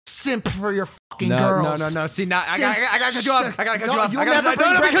simp for your fucking No. girls. See, now I Simp. gotta cut you off. I gotta cut you off. You'll never bring No,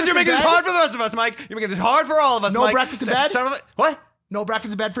 because breakfast you're in making this bed? hard for the rest of us, Mike. You're making this hard for all of us, No Mike. breakfast in bed? Son of a- What? No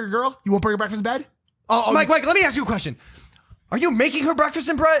breakfast in bed for your girl? You won't bring her breakfast in bed? Oh, Mike, let me ask you a question. Are you making her breakfast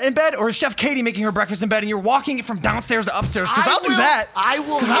in bed, or is Chef Katie making her breakfast in bed, and you're walking it from downstairs to upstairs? Because I'll do that. I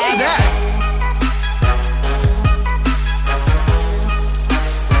will. I'll do that.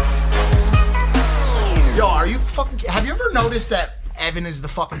 Yo, are you fucking? Have you ever noticed that Evan is the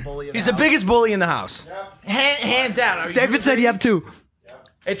fucking bully of the He's the house? biggest bully in the house. Hands down. Are you David said yep too.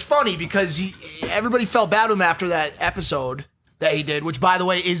 It's funny because everybody felt bad to him after that episode that he did, which, by the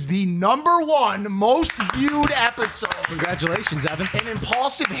way, is the #1 most viewed episode. Congratulations, Evan. In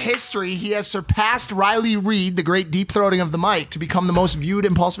Impulsive history, he has surpassed Riley Reid, the great deep throating of the mic, to become the most viewed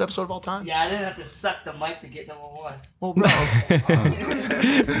Impulsive episode of all time. Yeah, I didn't have to suck the mic to get #1. Well, bro.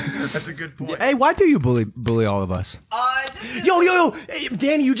 That's a good point. Hey, why do you bully all of us? Yo, hey,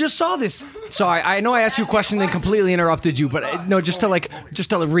 Danny, you just saw this. Sorry, I know I asked you a question and then completely interrupted you, but no, just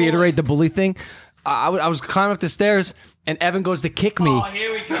to reiterate the bully thing. I was climbing up the stairs and Evan goes to kick me. Oh,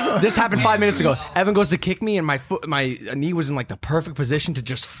 here we go. This happened 5 minutes ago. Evan goes to kick me and my knee was in like the perfect position to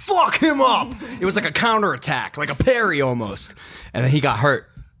just fuck him up. It was like a counter attack, like a parry almost. And then he got hurt.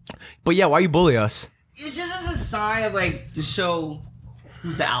 But yeah, why you bully us? It's just as a sign of like to show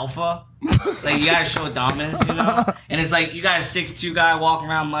who's the alpha. Like you gotta show dominance, you know? And it's like you got a 6'2" guy walking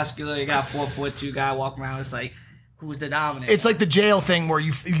around muscular, you got a 4'2" guy walking around. It's like who's the dominant? It's like the jail thing where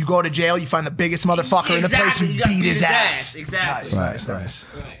you go to jail, you find the biggest motherfucker in the place, and you gotta beat his ass. Exactly. Nice.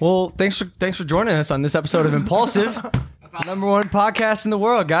 Well, thanks for joining us on this episode of Impulsive. #1 podcast in the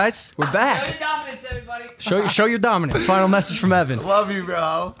world, guys. We're Show back. your dominance, everybody. Show your dominance. Final message from Evan. Love you,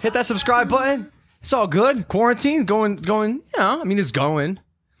 bro. Hit that subscribe button. It's all good. Quarantine going. You know, I mean, it's going.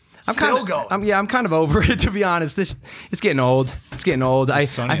 I'm kind of over it, to be honest. It's getting old. It's getting old.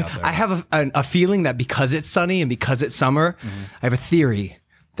 It's sunny out there. I have a feeling that because it's sunny and because it's summer, I have a theory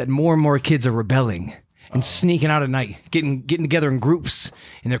that more and more kids are rebelling and sneaking out at night, getting together in groups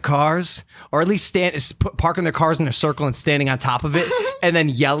in their cars, or at least parking their cars in a circle and standing on top of it, and then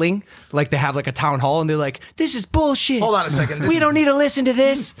yelling like they have like a town hall, and they're like, "This is bullshit. Hold on a second. We don't need to listen to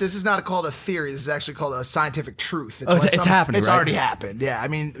this." This is not called a theory. This is actually called a scientific truth. It's happening. It's right? already happened. Yeah. I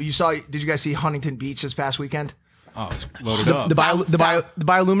mean, did you guys see Huntington Beach this past weekend? Oh, it's loaded up. The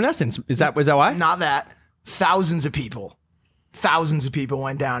bioluminescence. Is that why? Not that. Thousands of people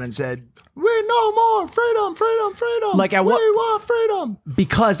went down and said, "We no more freedom, freedom, freedom. Like we want freedom."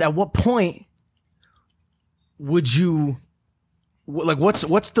 Because at what point would you, like,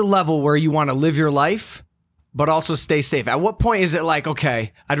 what's the level where you want to live your life but also stay safe? At what point is it like,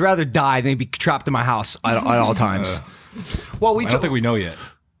 okay, I'd rather die than be trapped in my house at all times? Well, I don't think we know yet.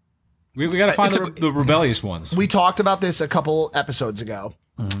 We got to find the rebellious ones. We talked about this a couple episodes ago,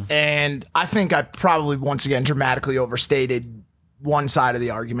 and I think I probably once again dramatically overstated one side of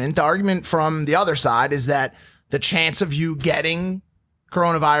the argument. The argument from the other side is that the chance of you getting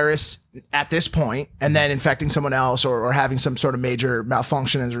coronavirus at this point and then infecting someone else or having some sort of major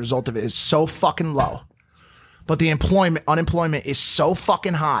malfunction as a result of it is so fucking low. But the unemployment is so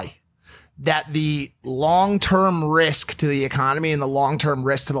fucking high that the long-term risk to the economy and the long-term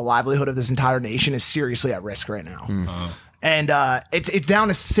risk to the livelihood of this entire nation is seriously at risk right now. And it's down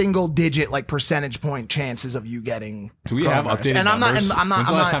to single-digit like percentage point chances of you getting. Do we have updated and numbers? I'm not. When's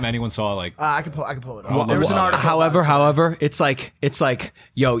the last time anyone saw like? I can pull it up. There was an article. However, it's like,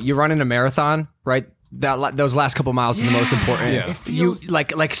 yo, you're running a marathon, right? Those last couple miles are the most important. Yeah. It feels You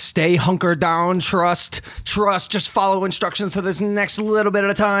like stay hunkered down, trust, just follow instructions for this next little bit at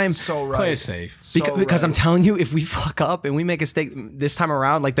a time. so right. Play it safe. Because I'm telling you, if we fuck up and we make a mistake this time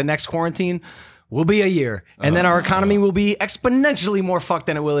around, like the next quarantine will be a year, and then our economy will be exponentially more fucked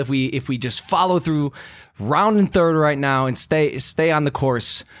than it will if we just follow through round and third right now and stay on the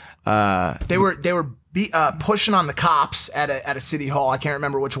course. They were pushing on the cops at a city hall. I can't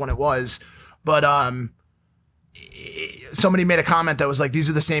remember which one it was, but somebody made a comment that was like, "These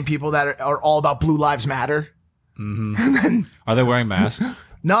are the same people that are all about Blue Lives Matter." Mm-hmm. And then, Are they wearing masks?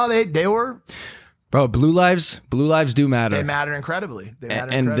 no, they were. Bro, blue lives do matter. They matter incredibly.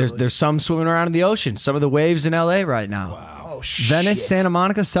 And there's some swimming around in the ocean. Some of the waves in LA right now. Wow. Oh shit. Venice, Santa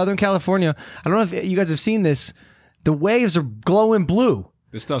Monica, Southern California. I don't know if you guys have seen this. The waves are glowing blue.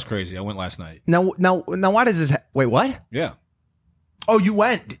 This stuff's crazy. I went last night. Now, why does this? Wait, what? Yeah. Oh, you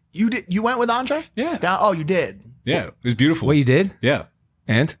went. You did. You went with Andre? Yeah. Oh, you did. Yeah. It was beautiful. What you did? Yeah.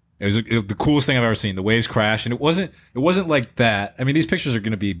 And It was the coolest thing I've ever seen. The waves crashed, and it wasn't like that. I mean, these pictures are going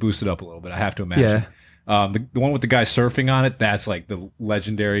to be boosted up a little bit, I have to imagine. Yeah. The one with the guy surfing on it, that's like the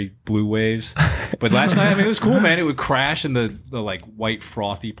legendary blue waves. But last night, I mean, it was cool, man. It would crash, and the like white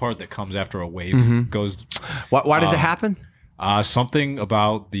frothy part that comes after a wave goes. Why does it happen? Something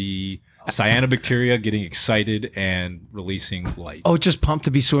about the cyanobacteria getting excited and releasing light. Oh, just pumped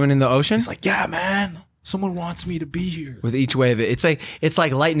to be swimming in the ocean? It's like, yeah, man, someone wants me to be here. With each wave, it's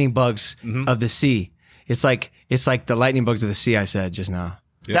like lightning bugs of the sea. It's like the lightning bugs of the sea. I said just now.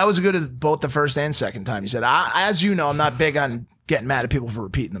 Yep. That was good as both the first and second time you said. As you know, I'm not big on getting mad at people for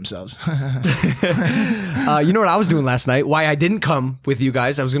repeating themselves. You know what I was doing last night? Why I didn't come with you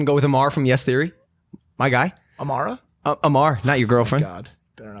guys? I was going to go with Amar from Yes Theory, my guy. Amara? Amar, not your girlfriend. God,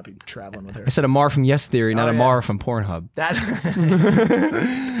 better not be traveling with her. I said Amar from Yes Theory, not Amar from Pornhub. That.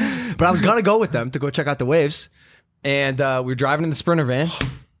 But I was gonna go with them to go check out the waves, and we were driving in the Sprinter van.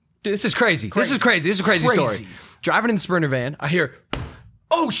 Dude, this is crazy. This is crazy. This is a crazy story. Driving in the Sprinter van, I hear,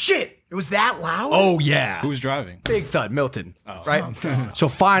 "Oh shit!" It was that loud? Oh yeah. Who's driving? Big thud, Milton. Oh. Right. Oh, so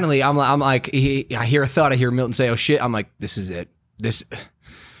finally, I'm like, I hear a thud. I hear Milton say, "Oh shit!" I'm like, "This is it.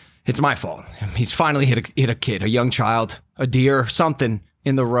 It's my fault." He's finally hit a kid, a young child, a deer, something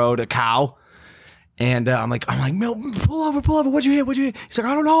in the road, a cow. And I'm like, Milton, pull over. What'd you hit? He's like,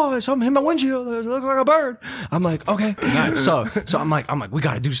 I don't know. Something hit my windshield. It looked like a bird. I'm like, okay. So I'm like, we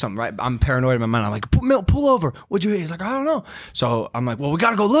got to do something, right? I'm paranoid in my mind. I'm like, Milton, pull over. What'd you hit? He's like, I don't know. So I'm like, well, we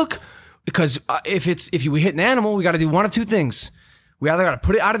got to go look, because if we hit an animal, we got to do one of two things. We either got to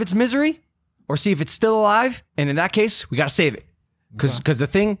put it out of its misery or see if it's still alive. And in that case, we got to save it. Because the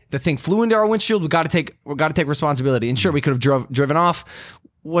thing flew into our windshield. We got to take responsibility. And sure, we could have driven off.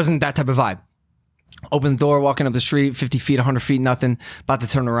 Wasn't that type of vibe. Open the door, walking up the street, 50 feet, 100 feet, nothing. About to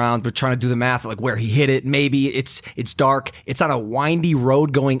turn around, but trying to do the math, like where he hit it. Maybe it's dark. It's on a windy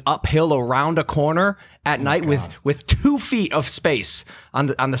road going uphill around a corner at night with 2 feet of space on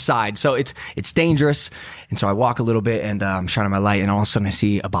the side. So it's dangerous. And so I walk a little bit, and I'm shining my light, and all of a sudden I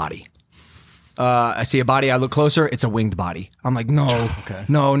see a body. I see a body. I look closer. It's a winged body. I'm like, no,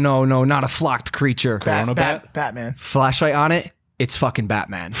 no, not a flocked creator. Batman. Flashlight on it. It's fucking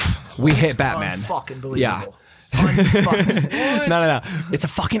Batman. We hit Batman. Fucking believable. Yeah. Unfucking. No. It's a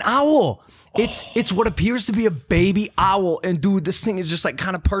fucking owl. It's what appears to be a baby owl. And dude, this thing is just like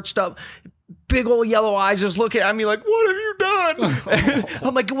kind of perched up. Big old yellow eyes just looking at me like, what have you done?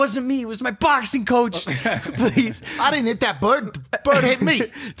 I'm like, it wasn't me. It was my boxing coach. Please. I didn't hit that bird. The bird hit me.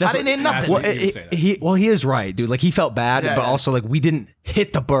 I didn't hit nothing. Well, he is right, dude. Like, he felt bad, but also, like, we didn't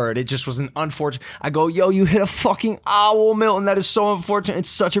hit the bird. It just was an unfortunate. I go, yo, you hit a fucking owl, Milton. That is so unfortunate. It's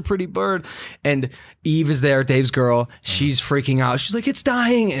such a pretty bird. And Eve is there, Dave's girl. She's freaking out. She's like, it's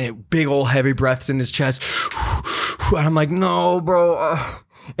dying. And big old heavy breaths in his chest. And I'm like, no, bro.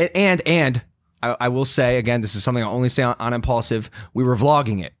 And I will say, again, this is something I only say on Impulsive, we were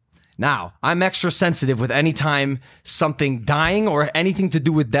vlogging it. Now, I'm extra sensitive with any time something dying or anything to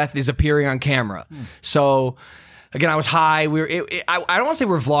do with death is appearing on camera. So, again, I was high. I don't want to say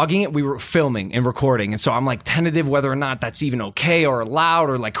we're vlogging it. We were filming and recording. And so I'm like tentative whether or not that's even okay or allowed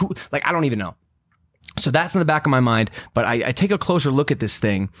or like who, like, I don't even know. So that's in the back of my mind. But I take a closer look at this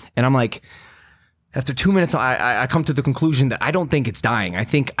thing and I'm like, after 2 minutes, I come to the conclusion that I don't think it's dying. I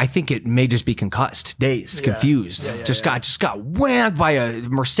think it may just be concussed, dazed, confused. Just got whammed by a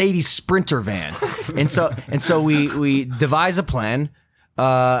Mercedes Sprinter van. and so we devise a plan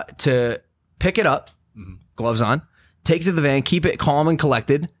to pick it up, gloves on, take it to the van, keep it calm and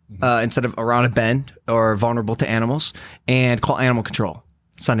collected instead of around a bend or vulnerable to animals, and call animal control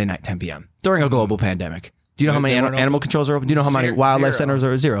Sunday night, 10 p.m. during a global pandemic. Do you know how many animal controls are open? Do you know how many wildlife centers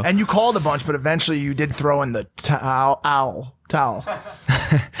are? Zero. And you called a bunch, but eventually you did throw in the towel.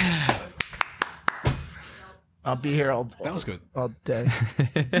 I'll be here all day.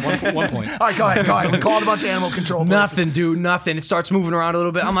 One point. All right, go ahead. We called a bunch of animal control. Nothing, dude. Nothing. It starts moving around a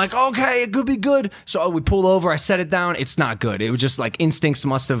little bit. I'm like, okay, it could be good. So we pull over. I set it down. It's not good. It was just like instincts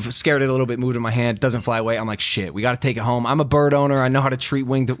must have scared it a little bit, moved in my hand. It doesn't fly away. I'm like, shit, we got to take it home. I'm a bird owner. I know how to treat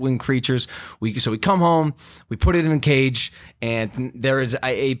winged creatures. So we come home. We put it in a cage, and there is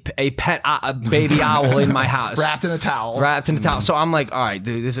a pet a baby owl in my house. Wrapped in a towel. So I'm like, all right,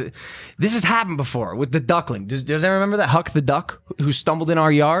 dude, this has happened before with the duckling. Does anyone remember that Huck the duck who stumbled in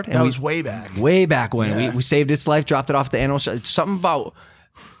our yard? And that was way back. Way back when we saved its life, dropped it off the animal shelter. Something about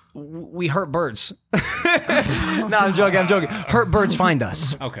we hurt birds. No, I'm joking. Hurt birds find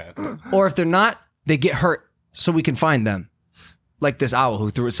us. Okay. Or if they're not, they get hurt so we can find them. Like this owl who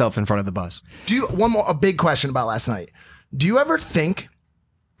threw itself in front of the bus. A big question about last night. Do you ever think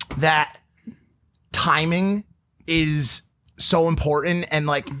that timing is so important. And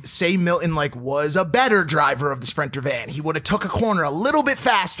like, say Milton like was a better driver of the Sprinter van, he would have took a corner a little bit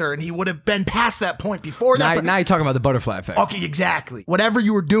faster and he would have been past that point before that. Now you're talking about the butterfly effect. Okay, exactly. Whatever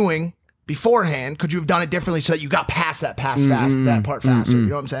you were doing beforehand, could you have done it differently so that you got past that that part faster? You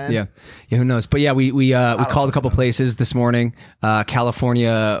know what I'm saying? Yeah, who knows? But yeah, we called a couple places this morning.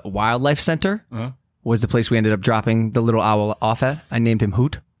 California Wildlife Center was the place we ended up dropping the little owl off at. I named him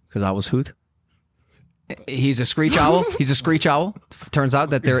Hoot because I was Hoot. He's a screech owl. He's a screech owl. Turns out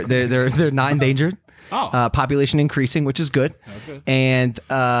that they're not endangered. Population increasing, which is good. Okay. And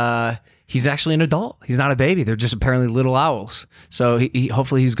he's actually an adult. He's not a baby. They're just apparently little owls. So he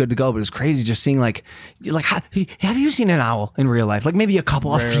hopefully he's good to go. But it's crazy just seeing like have you seen an owl in real life? Like maybe a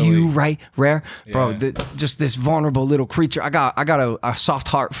couple, rarely. A few, right? Rare, yeah. Bro. Just this vulnerable little creature. I got a soft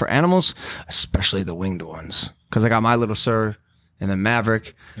heart for animals, especially the winged ones, because I got my little Sir. And then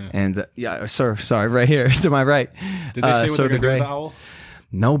Maverick, and Sir, sorry, right here to my right. Did they say what they're going to do with the owl?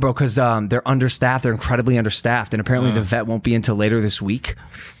 No, bro, because they're understaffed. They're incredibly understaffed, and apparently the vet won't be until later this week,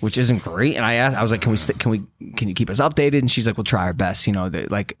 which isn't great. And I was like, can you keep us updated? And she's like, we'll try our best. You know,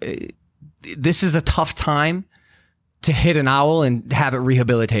 this is a tough time to hit an owl and have it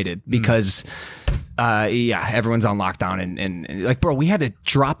rehabilitated because. Everyone's on lockdown and like, bro, we had to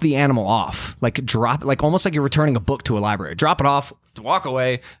drop the animal off, like almost like you're returning a book to a library. Drop it off, walk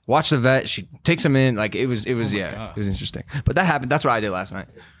away, watch the vet. She takes him in. Like it was it was interesting. But that happened. That's what I did last night.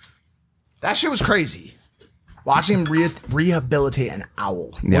 That shit was crazy. Watching him rehabilitate an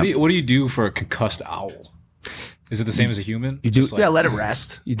owl. Yep. What do you do for a concussed owl? Is it the same as a human? You do, let it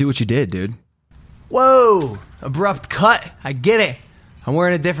rest. You do what you did, dude. Whoa, abrupt cut. I get it. I'm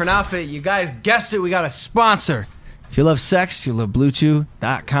wearing a different outfit. You guys guessed it. We got a sponsor. If you love sex, you love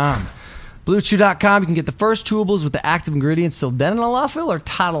BlueChew.com. BlueChew.com, you can get the first chewables with the active ingredients sildenafil or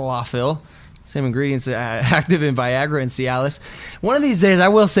tadalafil. Same ingredients active in Viagra and Cialis. One of these days, I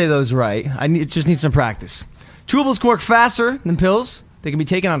will say those right. It just needs some practice. Chewables can work faster than pills. They can be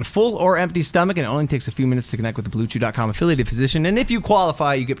taken on a full or empty stomach, and it only takes a few minutes to connect with the BlueChew.com affiliated physician. And if you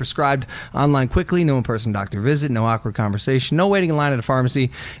qualify, you get prescribed online quickly, no in-person doctor visit, no awkward conversation, no waiting in line at a pharmacy,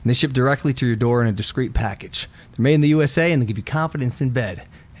 and they ship directly to your door in a discreet package. They're made in the USA, and they give you confidence in bed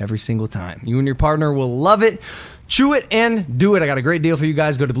every single time. You and your partner will love it. Chew it and do it. I got a great deal for you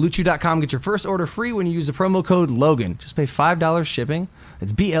guys. Go to BlueChew.com. Get your first order free when you use the promo code Logan. Just pay $5 shipping.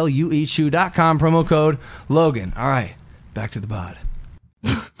 It's BLUEChew.com, promo code Logan. All right, back to the pod.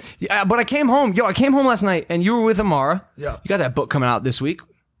 Yeah, but I came home. I came home last night, and you were with Amara. Yeah. You got that book coming out this week.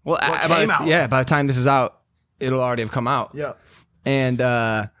 Well, came out? Yeah, by the time this is out, it'll already have come out. Yeah. And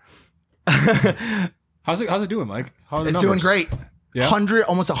how's it doing, Mike? How are the it's numbers? doing great. Yeah?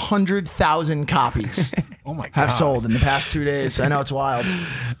 Almost 100,000 copies oh my God. have sold in the past 2 days. I know it's wild.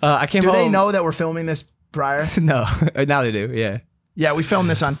 I came home. Do they know that we're filming this prior? No. Now they do, yeah. Yeah, we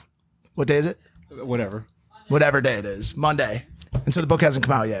filmed this on, what day is it? Whatever day it is. Monday. And so the book hasn't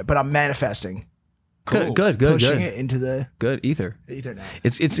come out yet, but I'm manifesting. Cool. Good. Pushing it into the ether. Now.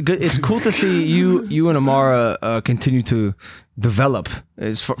 It's good. It's cool to see you and Amara continue to develop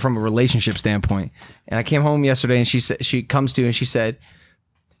from a relationship standpoint. And I came home yesterday, and she comes to you and she said,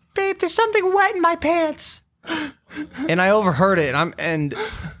 "Babe, there's something wet in my pants." And I overheard it, and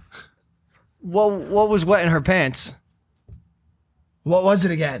what was wet in her pants? What was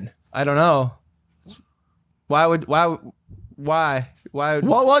it again? I don't know. Why? What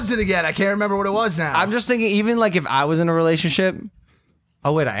was it again? I can't remember what it was now. I'm just thinking, even like if I was in a relationship.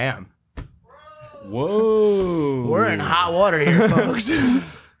 Oh wait, I am. Whoa, we're in hot water here, folks.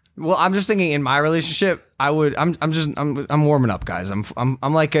 Well, I'm just thinking in my relationship, I would. I'm warming up, guys. I'm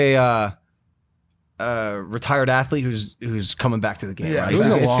like a retired athlete who's coming back to the game. Yeah, right? It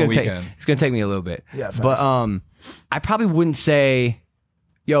was a long weekend. It's gonna take me a little bit. Yeah, but I probably wouldn't say,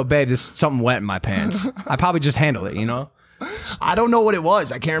 "Yo, babe, there's something wet in my pants." I probably just handle it, you know. I don't know what it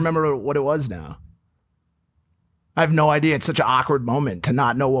was. I can't remember what it was now. I have no idea. It's such an awkward moment to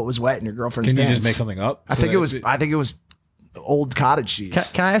not know what was wet in your girlfriend's pants. Can you just make something up? I think it was old cottage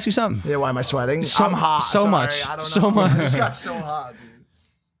cheese. Can I ask you something? Yeah, why am I sweating? I'm hot. So much. I don't know. So much. I just got so hot, dude.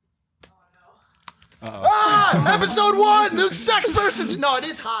 Episode 1. The sex versus. No, it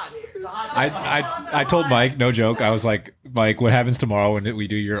is hot here. It's a hot I told Mike, no joke. I was like, Mike, what happens tomorrow when we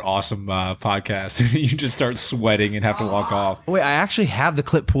do your awesome podcast? You just start sweating and have to walk off. Wait, I actually have the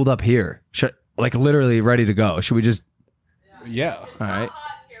clip pulled up here. Like literally ready to go. Should we just? Yeah. All right.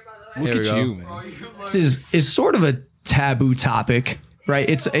 Look at you, man. This is sort of a taboo topic, right?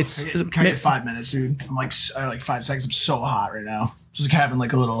 Can I get 5 minutes, dude? I like 5 seconds. I'm so hot right now. Just having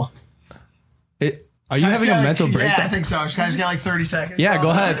like a little. Are you having a mental breakdown? Yeah, I think so. Just guys got like 30 seconds. Yeah, go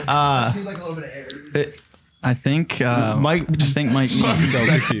ahead. I just need like a little bit of air. I think Mike needs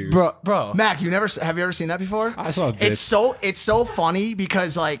to go. Bro. Mac, have you ever seen that before? I saw it. It's so funny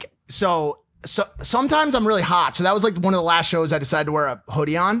because like so sometimes I'm really hot. So that was like one of the last shows I decided to wear a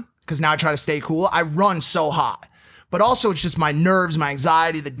hoodie on because now I try to stay cool. I run so hot. But also it's just my nerves, my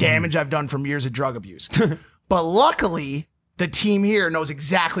anxiety, the damage I've done from years of drug abuse. But luckily, the team here knows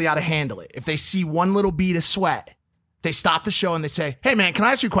exactly how to handle it. If they see one little bead of sweat, they stop the show and they say, "Hey man, can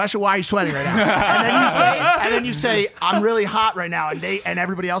I ask you a question? Why are you sweating right now?" and then you say, "I'm really hot right now," and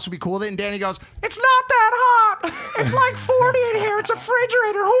everybody else will be cool with it. And Danny goes, "It's not that hot. It's like 40 in here. It's a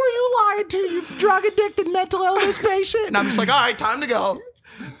refrigerator. Who are you lying to? You drug addicted mental illness patient." And I'm just like, "All right, time to go."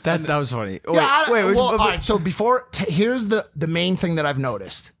 That was funny. Wait. All right. So here's the main thing that I've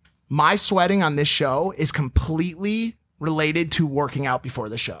noticed. My sweating on this show is completely related to working out before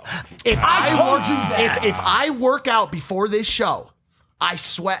the show. If I work out before this show, I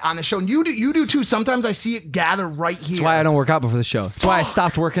sweat on the show. And you do too. Sometimes I see it gather right here. That's why I don't work out before the show. That's why I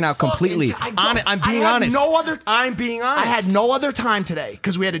stopped working out completely. I'm being honest. I'm being honest. I had no other time today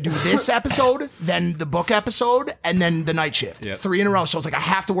because we had to do this episode, then the book episode, and then the night shift. Yep. 3 in a row. So I was like, I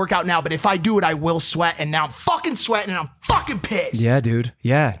have to work out now. But if I do it, I will sweat. And now I'm fucking sweating and I'm fucking pissed. Yeah, dude.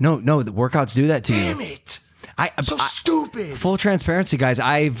 Yeah. No, the workouts do that to you. Damn it. I'm so stupid. Full transparency, guys.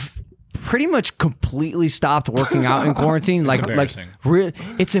 I've pretty much completely stopped working out in quarantine.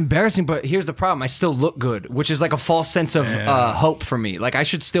 It's embarrassing, but here's the problem. I still look good, which is like a false sense of hope for me. Like I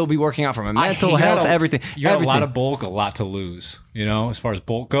should still be working out for my mental health, everything. You got a lot of bulk, a lot to lose, as far as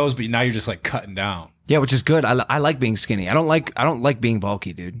bulk goes, but now you're just like cutting down. Yeah, which is good. I like being skinny. I don't like being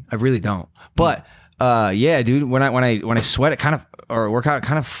bulky, dude. I really don't. But yeah, dude, when I sweat, it kind of, or work out, it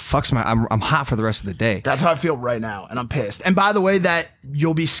kind of fucks I'm hot for the rest of the day. That's how I feel right now, and I'm pissed. And by the way, that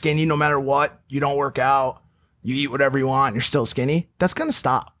you'll be skinny no matter what. You don't work out, you eat whatever you want, and you're still skinny. That's gonna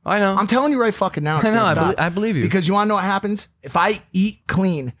stop. I know. I'm telling you right fucking now, it's gonna stop. I believe you. Because you wanna know what happens? If I eat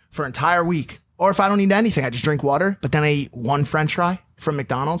clean for an entire week, or if I don't eat anything, I just drink water, but then I eat one French fry from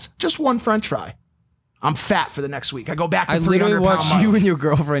McDonald's, just one French fry, I'm fat for the next week. I go back to 300 pounds. I literally watched you and your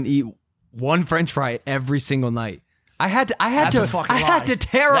girlfriend eat one French fry every single night. I had to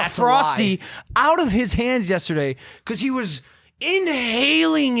tear a Frosty out of his hands yesterday because he was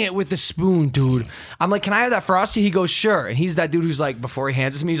inhaling it with the spoon, dude. I'm like, "Can I have that Frosty?" He goes, "Sure." And he's that dude who's like, before he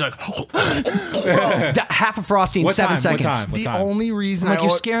hands it to me, he's like, half a Frosty in 7 seconds. The only reason you're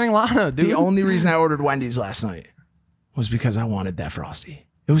scaring Lana, dude. The only reason I ordered Wendy's last night was because I wanted that Frosty.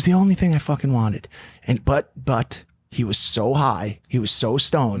 It was the only thing I fucking wanted. And but he was so high, he was so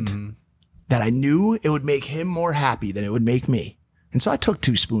stoned. That I knew it would make him more happy than it would make me. And so I took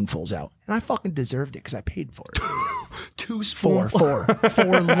 2 spoonfuls out. And I fucking deserved it because I paid for it. 2 spoonfuls?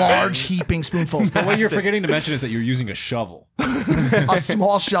 Four large heaping spoonfuls. But what you're forgetting to mention is that you're using a shovel. A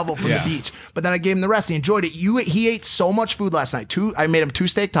small shovel from the beach. But then I gave him the rest. He enjoyed it. He ate so much food last night. I made him 2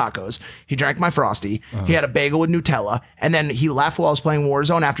 steak tacos. He drank my Frosty. He had a bagel with Nutella. And then he left while I was playing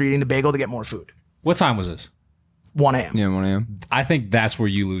Warzone after eating the bagel to get more food. What time was this? 1 a.m. Yeah, 1 a.m. I think that's where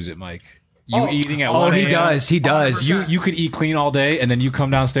you lose it, Mike. Eating at 1 a.m. He does. You could eat clean all day, and then you come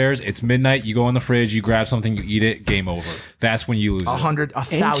downstairs, it's midnight, you go in the fridge, you grab something, you eat it, game over. That's when you lose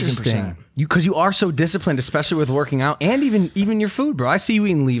 1,000%. Because you are so disciplined, especially with working out, and even your food, bro. I see you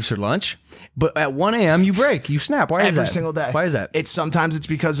eating leaves for lunch, but at 1 a.m. you break, you snap. Why is that? Every single day. Why is that? Sometimes it's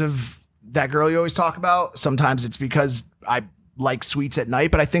because of that girl you always talk about. Sometimes it's because I like sweets at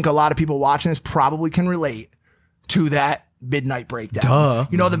night, but I think a lot of people watching this probably can relate to that midnight breakdown. Duh.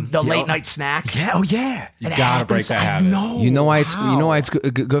 You know, the late night snack. Yeah. Oh yeah. You gotta break that habit. You know why it's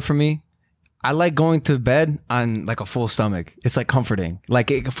good for me? I like going to bed on like a full stomach. It's like comforting. Like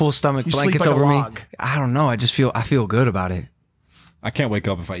a full stomach, you blankets sleep like over a me. log. I don't know. I feel good about it. I can't wake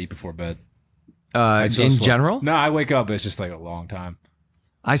up if I eat before bed. In general? No, I wake up, but it's just like a long time.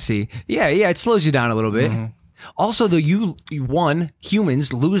 I see. Yeah, it slows you down a little bit. Also, though,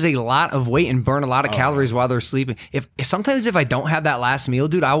 humans lose a lot of weight and burn a lot of calories while they're sleeping. Sometimes if I don't have that last meal,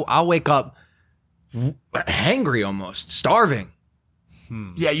 dude, I'll wake up hangry almost, starving.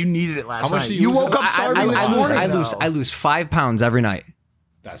 Yeah, you needed it last night. You woke up starving this morning. I lose 5 pounds every night.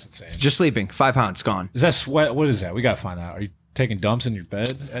 That's insane. Just sleeping, 5 pounds gone. Is that sweat? What is that? We gotta find out. Are you taking dumps in your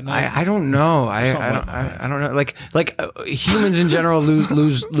bed at night? I don't know. I don't know. Like humans in general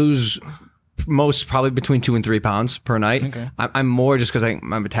lose most probably between 2 and 3 pounds per night. Okay. I'm more just because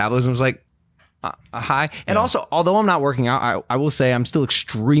my metabolism is like high. And also, although I'm not working out, I will say I'm still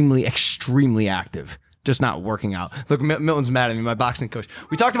extremely active. Just not working out. Look, Milton's mad at me, my boxing coach.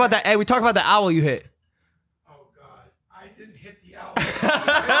 We talked about that. Hey, we talked about the owl you hit. Oh God, I didn't hit the owl.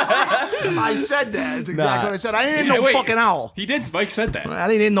 I said that. That's exactly what I said. I ain't no wait. fucking owl. He did. Mike said that. I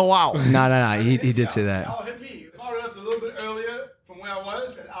didn't no owl. No. He did say The that. owl hit me. If I would have left a little bit earlier from where I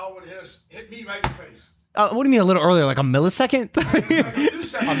was, that owl would have hit me right in the face. What do you mean a little earlier? Like a millisecond? Like a few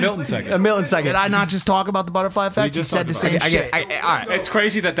seconds. A Milton second. A millisecond. Did I not just talk about the butterfly effect? You just said the talked same about shit. All right. It's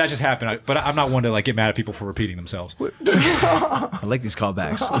crazy that just happened, but I'm not one to like get mad at people for repeating themselves. I like these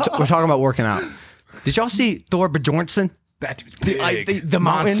callbacks. We're talking about working out. Did y'all see Thor Bjornsson? That dude's big. The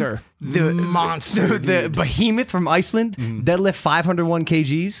Monster. the Monster, the behemoth from Iceland, deadlift 501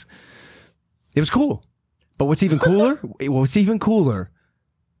 kgs. It was cool. But what's even cooler?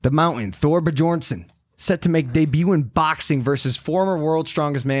 The mountain, Thor Bjornsson, set to make debut in boxing versus former world's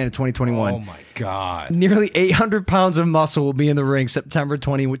strongest man in 2021. Oh my God. Nearly 800 pounds of muscle will be in the ring September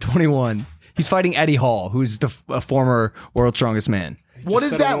 2021. He's fighting Eddie Hall, who's a former world's strongest man. What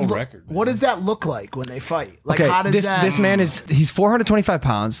does set a that world look? record, man. What does that look like when they fight? Like, Okay, how does this man he's 425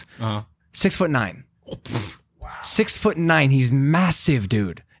 pounds, Uh-huh. 6'9". 6'9". He's massive,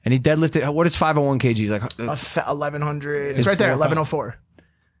 dude. And he deadlifted. What is 501 kgs? Like 1100. It's right there. 1104.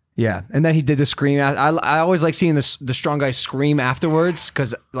 yeah. And then he did the scream. I always like seeing the strong guys scream afterwards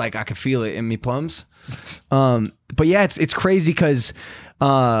because like I could feel it in me plums. But yeah, it's crazy because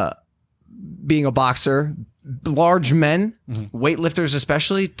being a boxer, large men, weightlifters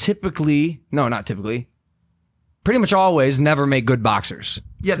especially, pretty much always never make good boxers.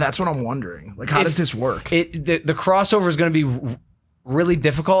 Yeah, that's what I'm wondering. Like, how does this work? The crossover is going to be really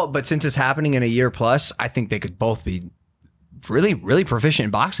difficult, but since it's happening in a year plus, I think they could both be really, really proficient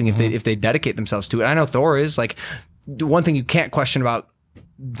in boxing if they dedicate themselves to it. I know Thor is. Like, the one thing you can't question about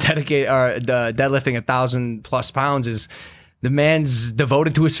deadlifting 1,000+ pounds is the man's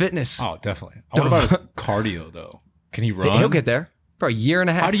devoted to his fitness. Oh, definitely. What about his cardio though? Can he run? He'll get there for a year and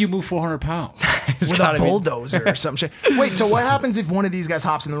a half. How do you move 400 pounds? With a bulldozer or some shit. Wait, so what happens if one of these guys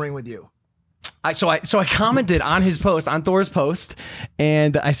hops in the ring with you? So I commented on his post, on Thor's post,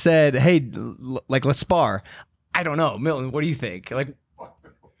 and I said, "Hey, like let's spar." I don't know, Milton. What do you think? Like,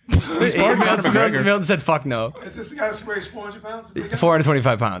 Milton said, "Fuck no." Is this the guy that's weighs 400 pounds?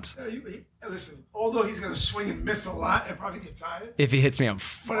 425 pounds. Listen, although he's going to swing and miss a lot and probably get tired, If he hits me, I'm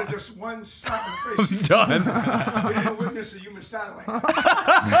but it's just one slap in the face. done. You're going to witness a human satellite.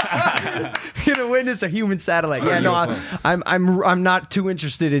 You're gonna witness a human satellite. Yeah, no, I'm not too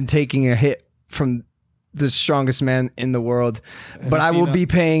interested in taking a hit from the strongest man in the world, but I will be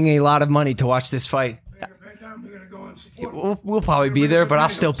paying a lot of money to watch this fight. We're going to go and support. We'll probably be there, but I'll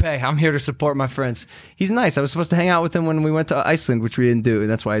still pay. I'm here to support my friends. He's nice. I was supposed to hang out with him when we went to Iceland, which we didn't do, and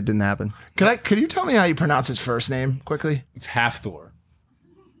that's why it didn't happen. Could you tell me how you pronounce his first name quickly? It's half Thor.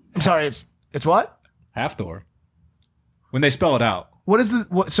 I'm sorry. It's what? Half Thor. When they spell it out. What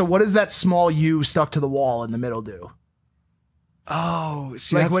does that small U stuck to the wall in the middle do? Oh,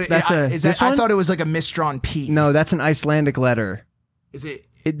 see, Like, this I one? thought it was like a misdrawn P. No, that's an Icelandic letter. Is it?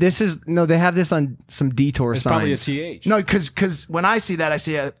 They have this on some detour It's signs. probably a TH. No, because when I see that, I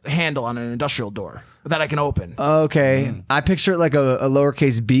see a handle on an industrial door that I can open. Okay, I picture it like a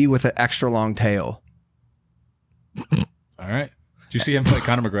lowercase b with an extra long tail. All right. Did you see him fight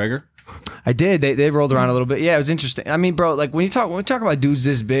Conor McGregor? I did. They rolled around a little bit. Yeah, it was interesting. I mean, bro, like when we talk about dudes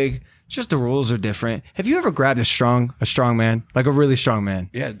this big, just the rules are different. Have you ever grabbed a strong man, like a really strong man?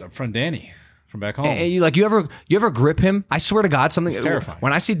 Yeah, our friend Danny from back home. And you ever grip him? I swear to God, something. It's terrifying.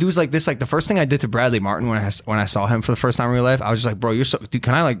 When I see dudes like this, like the first thing I did to Bradley Martin when I saw him for the first time in real life, I was just like, bro, you're so. Dude,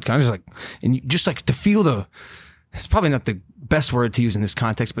 can I just like, and you just like to feel the. It's probably not the best word to use in this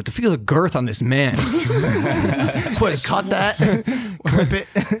context, but to feel the girth on this man Cut that, clip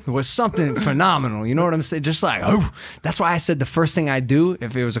it. was something phenomenal. You know what I'm saying? Just like, oh, that's why I said the first thing I'd do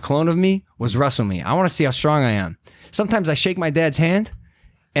if it was a clone of me was wrestle me. I want to see how strong I am. Sometimes I shake my dad's hand,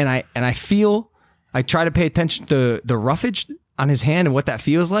 and I try to pay attention to the roughage on his hand and what that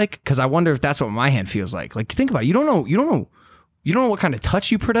feels like, because I wonder if that's what my hand feels like. Like, think about it. You don't know what kind of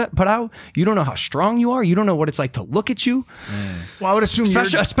touch you put out. You don't know how strong you are. You don't know what it's like to look at you. Well, I would assume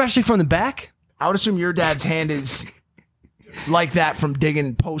Especially from the back. I would assume your dad's hand is like that from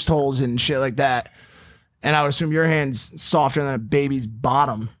digging post holes and shit like that. And I would assume your hand's softer than a baby's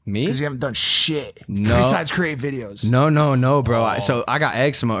bottom. Me? Because you haven't done shit. No. Besides create videos. No, bro. So I got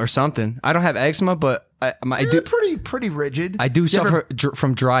eczema or something. I don't have eczema, but I do. Pretty rigid. I do suffer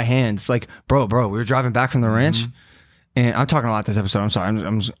from dry hands. Like, bro, we were driving back from the ranch, and I'm talking a lot this episode. I'm sorry.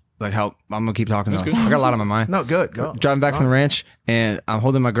 I'm just, like, help. I'm gonna keep talking. Though. good. I got a lot on my mind. No, good. Go. Driving back from the ranch, and I'm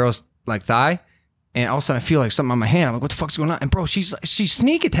holding my girl's like thigh, and all of a sudden I feel like something on my hand. I'm like, what the fuck's going on? And bro, she's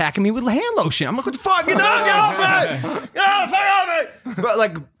sneak attacking me with hand lotion. I'm like, what the fuck? Get off me! Get off the fuck off me! But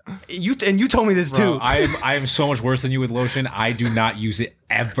like, you told me this Bro, too. I am so much worse than you with lotion. I do not use it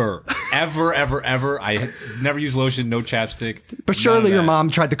ever. I never use lotion, no chapstick. But surely your mom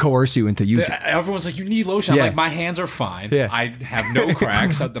tried to coerce you into using it. Everyone's like, you need lotion. Yeah. I'm like, my hands are fine. Yeah. I have no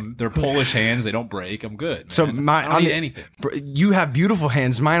cracks. They're Polish hands. They don't break. I'm good. So man. I don't need anything. You have beautiful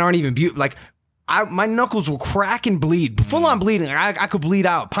hands. Mine aren't even beautiful. Like, my knuckles will crack and bleed, full on bleeding. I could bleed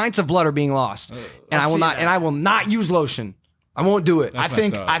out. Pints of blood are being lost, and I will not use lotion. I won't do it. I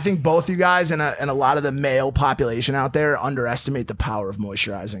think both you guys and a lot of the male population out there underestimate the power of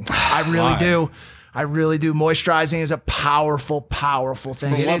moisturizing. I really do. I really do. Moisturizing is a powerful, powerful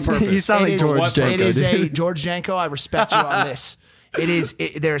thing. For what purpose? You sound like George Janko. It is a George Janko. I respect you on this.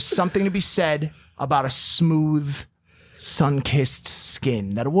 There's something to be said about a smooth, sun-kissed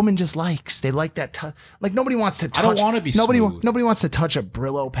skin that a woman just likes. They like that. Like nobody wants to touch. I don't want to be smooth. Nobody wants to touch a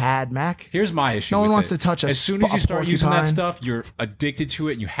Brillo pad, Mac. Here's my issue. No one with wants it. to touch As soon as you start using that stuff, you're addicted to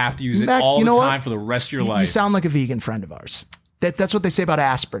it, and you have to use it Mac, all you the know time what? for the rest of your You life. sound like a vegan friend of ours. That's what they say about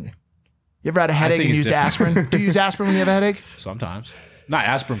aspirin. You ever had a headache think and it's use different. aspirin? Do you use aspirin when you have a headache? Sometimes, not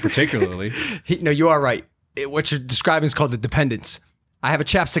aspirin particularly. No, you are right. What you're describing is called the dependence. I have a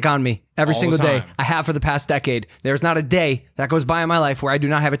chapstick on me every All single the day. time. I have for the past decade. There's not a day that goes by in my life where I do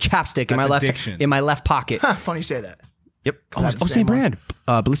not have a chapstick That's in my left pocket. Funny you say that. Yep. that's the Same same one.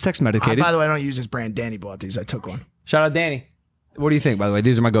 brand. Blistex medicated. By the way, I don't use this brand. Danny bought these. I took one. Shout out Danny. What do you think? By the way,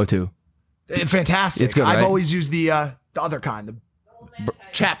 these are my go-to. Fantastic. It's good, I've right? always used the other kind, the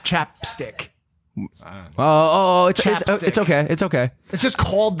chapstick. It's Chapstick. okay. It's okay. It's just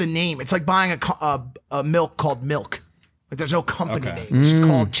called the name. It's like buying a milk called Milk. Like there's no company Okay. name. It's just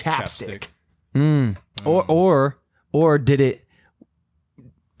called chapstick. Or did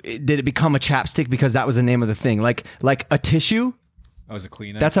it become a chapstick because that was the name of the thing? Like a tissue. That was a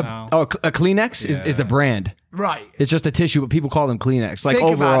Kleenex. That's a now. a Kleenex is the brand. Right. It's just a tissue, but people call them Kleenex. Like Think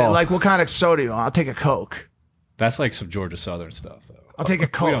overall, about it. Like what kind of soda you want? I'll take a Coke. That's like some Georgia Southern stuff, though. I'll take a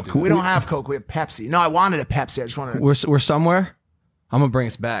Coke. We don't have Coke. We have Pepsi. No, I wanted a Pepsi. I just wanted. we're somewhere. I'm gonna bring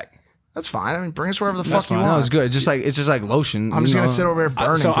us back. That's fine. I mean, bring us wherever the fuck you No, want. it's good. It's just like lotion. I'm just you gonna know. sit over here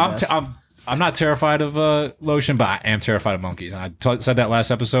burning. So to death. I'm not terrified of lotion, but I am terrified of monkeys. And I said that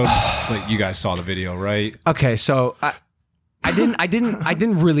last episode, but you guys saw the video, right? Okay, so I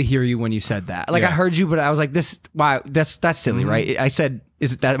didn't really hear you when you said that. Like Yeah. I heard you, but I was like, that's silly, right? I said,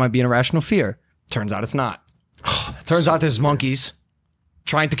 that might be an irrational fear? Turns out it's not. Turns out there's monkeys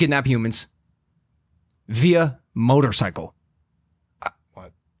trying to kidnap humans via motorcycle.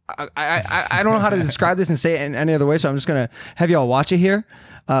 What? I don't know how to describe this and say it in any other way, so I'm just gonna have y'all watch it here.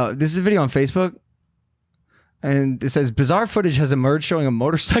 This is a video on Facebook. And it says, bizarre footage has emerged showing a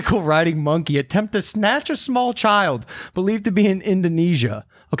motorcycle riding monkey attempt to snatch a small child believed to be in Indonesia.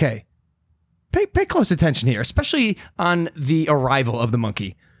 Okay, pay close attention here, especially on the arrival of the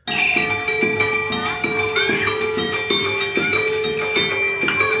monkey.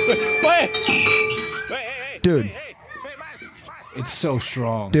 Dude, It's so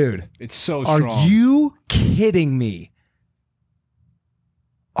strong. dude, It's so are strong. you kidding me?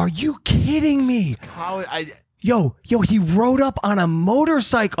 Are you kidding me? How Yo, he rode up on a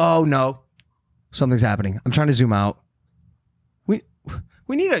motorcycle. Oh no, something's happening. I'm trying to zoom out.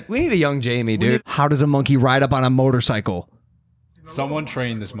 We need a young Jamie, dude. How does a monkey ride up on a motorcycle? Someone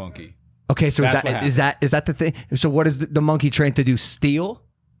trained this monkey. Okay, so That's what is that the thing? So what is the monkey trained to do? Steal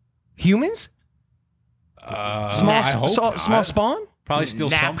humans? I hope Small not. spawn? Probably steal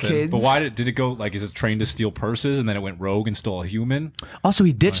Nap something. kids. But why did it go like? Is it trained to steal purses and then it went rogue and stole a human? Also,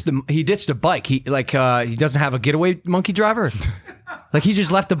 he ditched the bike. He doesn't have a getaway monkey driver. Like he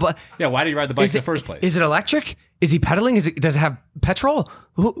just left the bike. Yeah. Why did he ride the bike in the first place? Is it electric? Is he pedaling? Does it have petrol?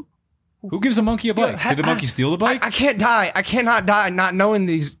 Who gives a monkey a bike? Did the monkey steal the bike? I can't die. I cannot die not knowing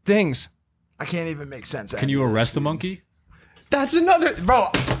these things. I can't even make sense. Can you arrest the monkey? That's another bro.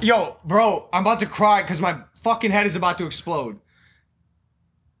 I'm about to cry because my fucking head is about to explode.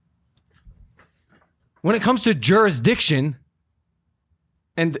 When it comes to jurisdiction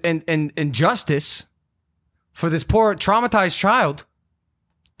and justice for this poor traumatized child,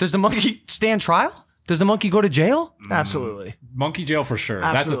 does the monkey stand trial? Does the monkey go to jail? Absolutely. Monkey jail for sure.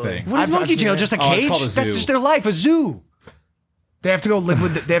 Absolutely. That's the thing. What is I've monkey seen jail? it. Just a Oh, it's cage? called a That's zoo. just their life, a zoo. They have to go live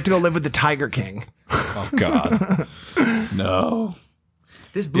with. They have to go live with the Tiger King. Oh God. No.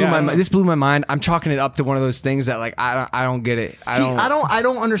 This blew my mind. I'm chalking it up to one of those things that like I don't get it. I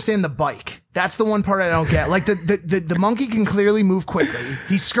don't understand the bike. That's the one part I don't get. Like the monkey can clearly move quickly.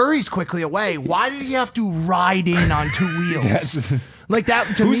 He scurries quickly away. Why did he have to ride in on two wheels? Like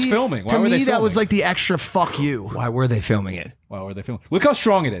that to Who's me. filming? Why To were they me, that was filming? like the extra fuck you. Why were they filming it? Wow, are they filming? Look how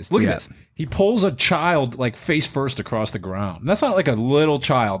strong it is. Look Yeah. at this. He pulls a child like face first across the ground. That's not like a little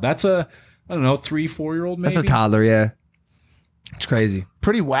child. That's a, I don't know, 3-4-year-old maybe. That's a toddler, yeah. It's crazy.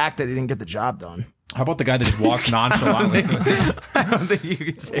 Pretty whack that he didn't get the job done. How about the guy that just walks nonchalantly? I don't think you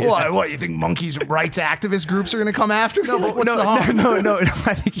could say What? You think monkeys' rights activist groups are going to come after? No, but what's no, the harm? no.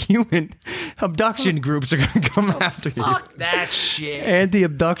 I think human abduction groups are going to come after you. Fuck that shit.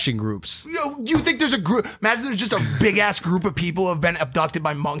 Anti-abduction groups. Yo, you think there's a group? Imagine there's just a big ass group of people who have been abducted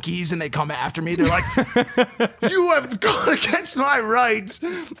by monkeys and they come after me. They're like, "You have gone against my rights.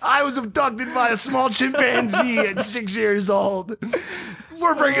 I was abducted by a small chimpanzee at 6 years old.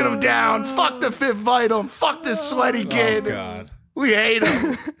 We're bringing him down. Fuck the fifth vital. Fuck this sweaty kid. Oh, God. We hate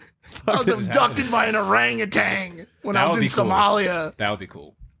him. I was abducted by an orangutan when I was in Somalia. That would be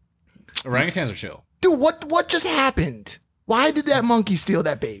cool. Orangutans are chill. Dude, what just happened? Why did that monkey steal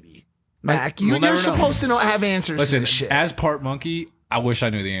that baby? Mac, you're never know. supposed to have answers to Listen, this shit. as part monkey, I wish I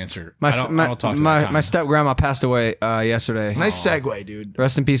knew the answer. My I don't talk to that kind. my step grandma passed away yesterday. Nice segue, dude.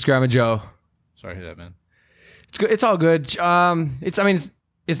 Rest in peace, Grandma Joe. Sorry to hear that, man. It's good. It's all good.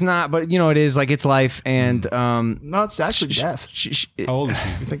 It's not, but you know, it is like it's life. And No, it's actually death. How old is she?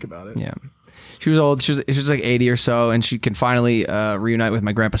 If you think about it. Yeah, she was old. She was like 80 or so, and she can finally reunite with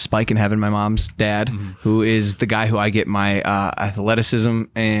my grandpa Spike in heaven, my mom's dad, who is the guy who I get my athleticism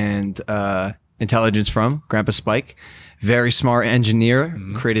and intelligence from. Grandpa Spike, very smart engineer,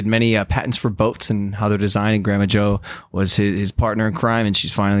 created many patents for boats and how they're designed. And Grandma Joe was his partner in crime, and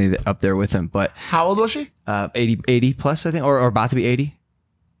she's finally up there with him. But How old was she? 80 plus, I think, or about to be 80.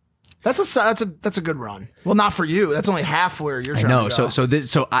 That's a good run. Well, not for you. That's only half where you're trying No, to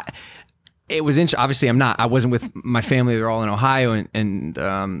go. it was interesting. Obviously, I wasn't with my family. They're all in Ohio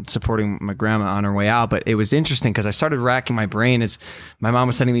and supporting my grandma on her way out. But it was interesting because I started racking my brain as my mom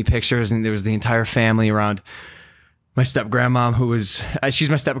was sending me pictures, and there was the entire family around my step grandmom, who was she's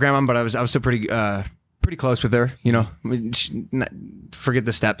my step grandmom, but I was still pretty close with her. You know, forget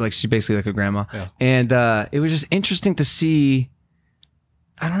the step, like she's basically like a grandma. Yeah. And it was just interesting to see.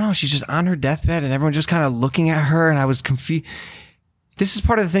 I don't know. She's just on her deathbed, and everyone just kind of looking at her, and I was confused. This is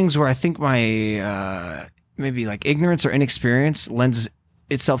part of the things where I think my maybe like ignorance or inexperience lends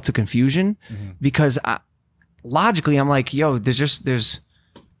itself to confusion, because logically I'm like, yo, there's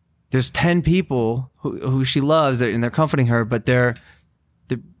 10 people who she loves, and they're comforting her, but they're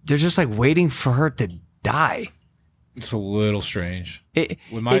just like waiting for her to die. It's a little strange.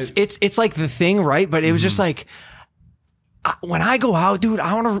 It's like the thing, right? But it was just like, when I go out, dude,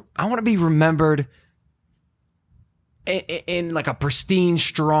 I want to be remembered in like a pristine,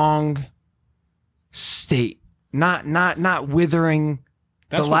 strong state, not withering,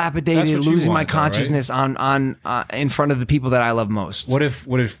 dilapidated, losing my consciousness on in front of the people that I love most. What if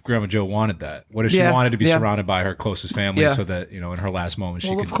Grandma Joe wanted that? What if she wanted to be surrounded by her closest family, so that in her last moment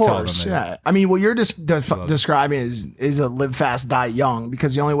she could tell them? Yeah. I mean, what you're just describing is a live fast, die young,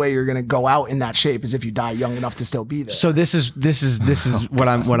 because the only way you're going to go out in that shape is if you die young enough to still be there. So this is what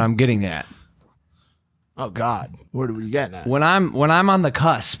I'm getting at. Oh God, where are you getting at? When I'm on the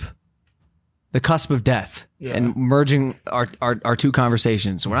cusp of death, and merging our two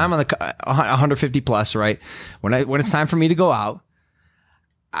conversations. When I'm on the 150 plus, right? When it's time for me to go out,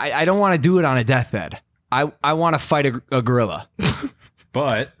 I don't want to do it on a deathbed. I want to fight a gorilla.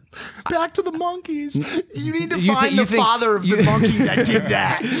 But back to the monkeys. You need to find the father of the monkey that did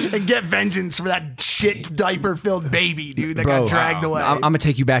that and get vengeance for that shit diaper-filled baby, dude, that got dragged away. I'm gonna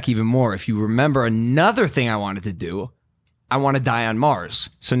take you back even more. If you remember another thing I wanted to do, I want to die on Mars.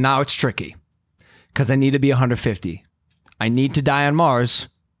 So now it's tricky. Because I need to be 150. I need to die on Mars,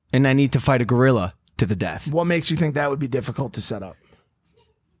 and I need to fight a gorilla to the death. What makes you think that would be difficult to set up?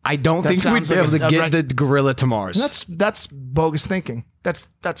 I don't think we'd be able to get the gorilla to Mars. That's bogus thinking. That's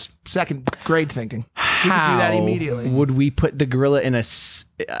second grade thinking. We could do that immediately. Would we put the gorilla in a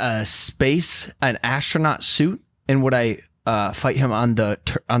space, an astronaut suit, and would I fight him on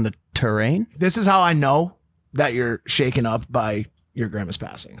the terrain? This is how I know that you're shaken up by your grandma's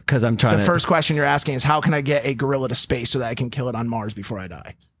passing. Because I'm trying. The first question you're asking is, how can I get a gorilla to space so that I can kill it on Mars before I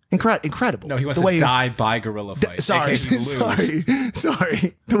die? Incredible. No, he wants to die by gorilla fight. Sorry.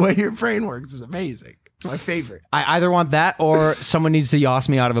 The way your brain works is amazing. It's my favorite. I either want that or someone needs to yoss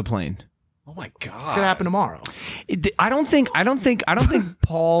me out of a plane. Oh my God. It could happen tomorrow. I don't think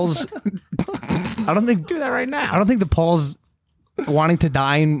Paul's. I don't think do that right now. I don't think the Paul's wanting to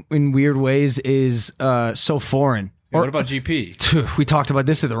die in weird ways is so foreign. Yeah, what about GP? We talked about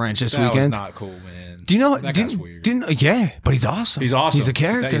this at the ranch this that weekend. was not cool, man. Do you know? That guy's weird. Yeah, but he's awesome. He's awesome. He's a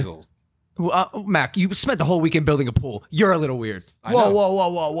character. Mac, you spent the whole weekend building a pool. You're a little weird.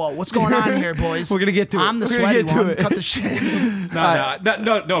 Whoa. What's going on here, boys? We're going to get to it. I'm the sweaty one. Cut the shit.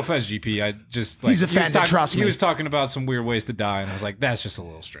 No offense, GP. I just like He's offended, trust me. He was talking about some weird ways to die, and I was like, that's just a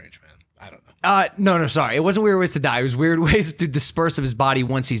little strange, man. I don't know. No, sorry. It wasn't weird ways to die. It was weird ways to disperse of his body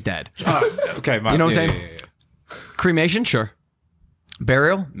once he's dead. Okay, you know what I'm saying? Yeah. Cremation, sure.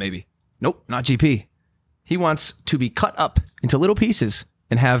 Burial, maybe. Nope, not GP. He wants to be cut up into little pieces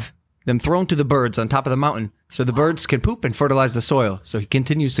and have them thrown to the birds on top of the mountain so the birds can poop and fertilize the soil. So he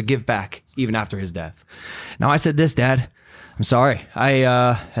continues to give back even after his death. Now, I said this, Dad. I'm sorry. I,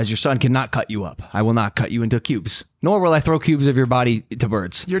 as your son, cannot cut you up. I will not cut you into cubes, nor will I throw cubes of your body to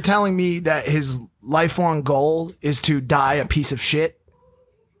birds. You're telling me that his lifelong goal is to die a piece of shit?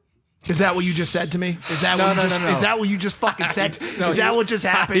 Is that what you just said to me? Is that what Is that what you just fucking said? Is that what just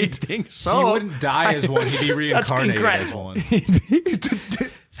happened? I think so. He wouldn't die as one. He'd be reincarnated as one.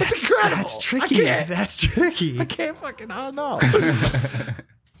 That's incredible. That's tricky. That's tricky. I can't fucking, I don't know.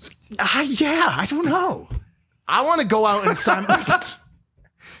 Yeah, I don't know. I want to go out and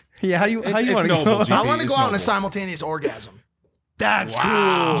Yeah, how you want to go? Noble, GP. I want to It's go out in noble. a simultaneous orgasm. That's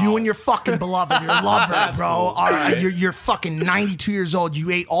cool. You and your fucking beloved, your lover, bro. All right, you're fucking 92 years old. You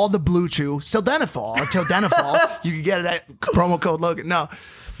ate all the Blue Chew, sildenafil, or Tildenafil. You can get it at promo code Logan. No,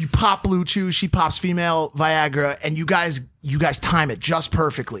 you pop Blue Chew, she pops female Viagra, and you guys time it just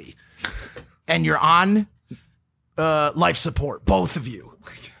perfectly. And you're on life support, both of you.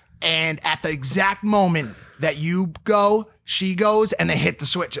 And at the exact moment that you go, she goes, and they hit the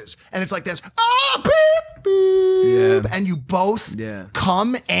switches. And it's like this, beep, beep. And you both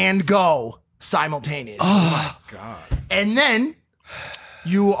come and go simultaneously. Oh, God. And then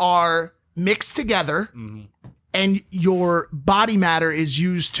you are mixed together, and your body matter is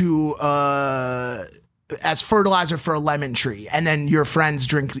used to as fertilizer for a lemon tree. And then your friends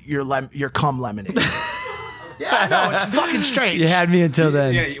drink your cum lemonade. Yeah, no, it's fucking strange. You had me until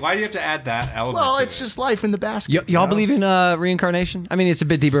then. Yeah, why do you have to add that element? Well, to it's it? just life in the basket. Y'all believe in reincarnation? I mean, it's a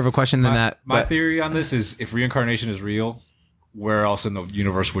bit deeper of a question than that. My but theory on this is if reincarnation is real, where else in the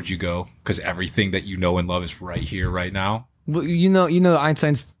universe would you go? Because everything that you know and love is right here, right now. well, you know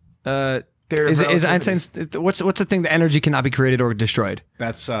Einstein's Theory of is relativity. Einstein's what's the thing that energy cannot be created or destroyed?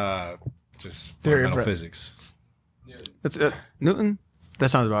 That's just Theory of fundamental re- physics. That's Newton. That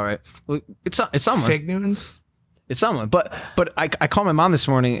sounds about right. Well, it's someone. Fig Newtons? It's someone. But I called my mom this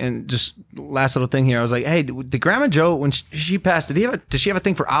morning and just last little thing here. I was like, hey, did Grandma Joe, when she passed, does she have a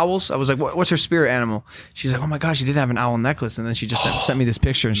thing for owls? I was like, what's her spirit animal? She's like, oh my gosh, she did have an owl necklace. And then she just sent me this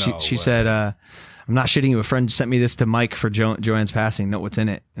picture and she said, I'm not shitting you. A friend sent me this to Mike for Joanne's passing. Note what's in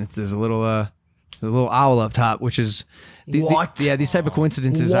it. And there's a little owl up top, which is What? these type of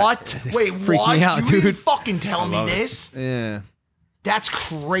coincidences. What? Wait, freak what? me out, You dude. didn't fucking tell me this? Yeah. That's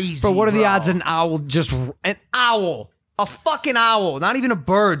crazy. Bro, what are the bro. odds that a fucking owl, not even a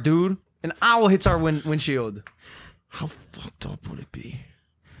bird, dude, an owl hits our windshield? How fucked up would it be?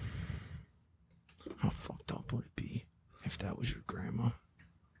 How fucked up would it be if that was your grandma?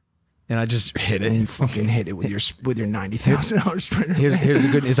 And I just hit And you it. fucking hit it with your $90,000 Sprinter. Here's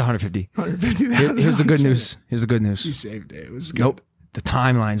the good. It's 150. Here's the good news. Here's the good You news. saved it. It was good. Nope, the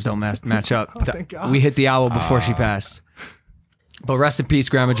timelines don't match up. thank God. We hit the owl before she passed. But rest in peace,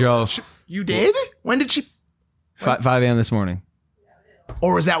 Grandma Joe. You did? When did she? 5 a.m. this morning.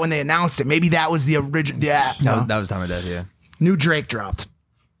 Or was that when they announced it? Maybe that was the original. Yeah. That was time of death. Yeah. New Drake dropped.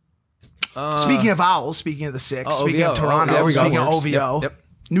 Speaking of owls, speaking of the six, speaking OVO. of Toronto, There we go. speaking of OVO, Yep.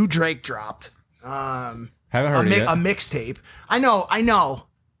 new Drake dropped. Haven't heard it yet. A mixtape. I know.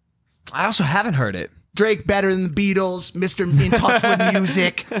 I also haven't heard it. Drake better than the Beatles, Mr. In Touch with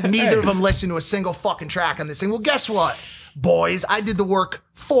Music. Neither of them listened to a single fucking track on this thing. Well, guess what, boys? I did the work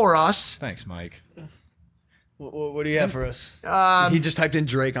for us. Thanks, Mike. What do you have for us? He just typed in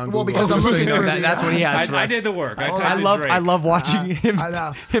Drake on Google. Well, because I'm So looking you know for that's what he has for I us. did the work. I love watching him I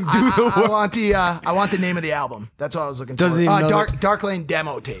know. do the work. I want the name of the album. That's all I was looking for. Doesn't even know Dark Lane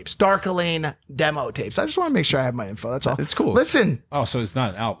demo tapes. Dark Lane demo tapes. I just want to make sure I have my info. That's all. It's cool. Listen, Oh, so it's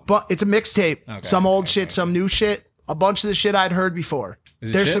not an album. but it's a mixtape. Okay, Some old okay, shit, some new shit. A bunch of the shit I'd heard before.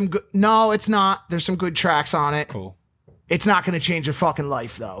 Is it There's shit? some good. No, it's not. There's some good tracks on it. Cool. It's not going to change your fucking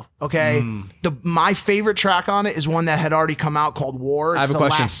life, though. Okay. My favorite track on it is one that had already come out called War. It's I have a the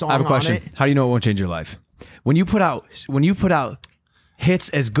question. last song I have a question. on it. How do you know it won't change your life? When you put out hits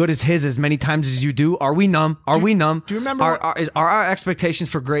as good as his as many times as you do, are we numb? Are we numb? do you remember Are our expectations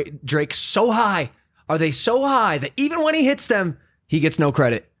for Drake so high? Are they so high that even when he hits them, he gets no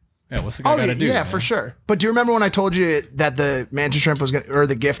credit? Yeah, what's the guy got to do? Yeah, man? for sure. But do you remember when I told you that the mantis shrimp was or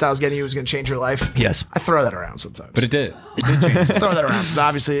the gift I was getting you was gonna change your life? Yes. I throw that around sometimes. But it did. It did change. I throw that around,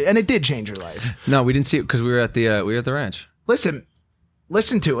 obviously, and it did change your life. No, we didn't see it because we were at the ranch. Listen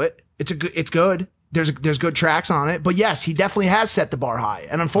to it. It's good. There's good tracks on it. But yes, he definitely has set the bar high.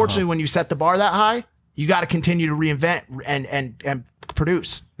 And unfortunately, when you set the bar that high, you got to continue to reinvent and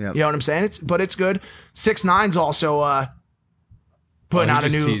produce. Yep. You know what I'm saying? But it's good. 6ix9ine's also putting out a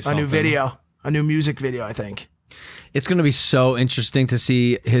new video, a new music video, I think. It's going to be so interesting to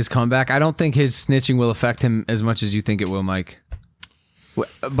see his comeback. I don't think his snitching will affect him as much as you think it will, Mike.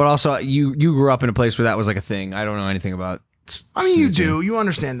 But also, you grew up in a place where that was like a thing. I don't know anything about. I mean, you snitching. do. You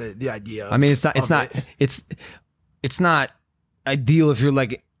understand the idea. I mean, it's not ideal if you're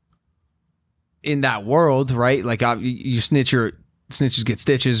like in that world, right? Like you snitches get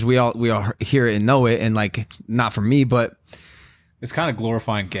stitches. We all hear it and know it, and like it's not for me, but It's kind of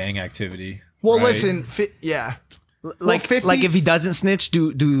glorifying gang activity. well, right? listen, yeah. like 50 like if he doesn't snitch,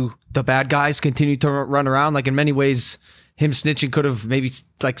 do the bad guys continue to run around? Like in many ways, him snitching could have maybe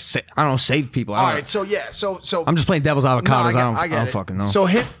like I don't know, saved people. All right, so yeah, so I'm just playing devil's avocados. No, I get don't it. fucking know. So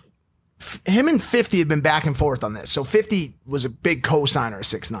him and 50 had been back and forth on this. So 50 was a big co-signer of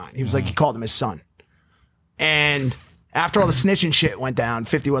 6ix9ine. He was like, he called him his son. And after all the snitching shit went down,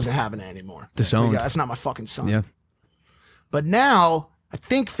 50 wasn't having it anymore. Disowned. That's not my fucking son. Yeah. But now I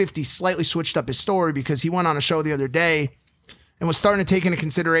think 50 slightly switched up his story because he went on a show the other day and was starting to take into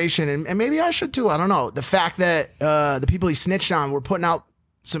consideration, and maybe I should too, I don't know, the fact that the people he snitched on were putting out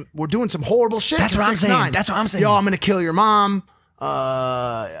we're doing some horrible shit. That's to what I'm 6ix9ine. saying. That's what I'm saying. Yo, I'm gonna kill your mom.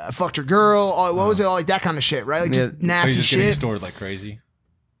 I fucked your girl. What was it? All like that kind of shit, right? Like just So nasty he's just getting shit. stored like crazy.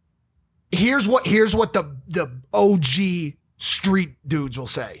 Here's what the OG street dudes will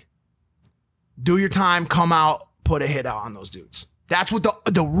say. Do your time, come out, put a hit out on those dudes. That's what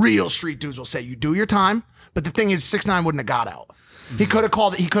the real street dudes will say. You do your time, but the thing is, 6ix9ine wouldn't have got out. He could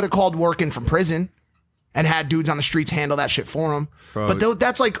have called working from prison and had dudes on the streets handle that shit for him. Bro. But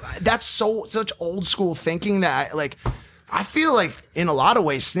that's such old school thinking that I feel like in a lot of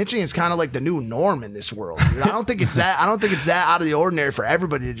ways snitching is kind of like the new norm in this world. Dude. I don't think it's that out of the ordinary for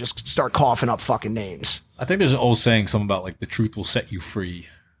everybody to just start coughing up fucking names. I think there's an old saying, something about like the truth will set you free.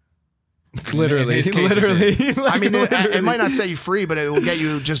 Literally, In his case, it did. I mean, it might not set you free, but it will get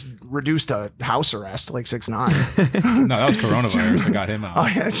you just reduced to house arrest, like 6ix9ine. No, that was coronavirus that got him out. Oh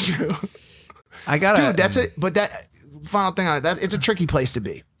yeah, that's true. I gotta. Dude, that's it. But that final thing on it, it's a tricky place to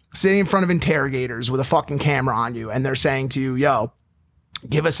be. Sitting in front of interrogators with a fucking camera on you, and they're saying to you, "Yo,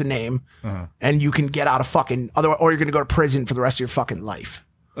 give us a name, and you can get out of fucking or you're gonna go to prison for the rest of your fucking life."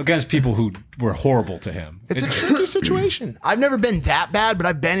 Against people who were horrible to him. It's a tricky situation. I've never been that bad, but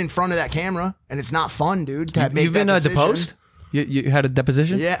I've been in front of that camera, and it's not fun, dude. To make You've been that decision. deposed. You had a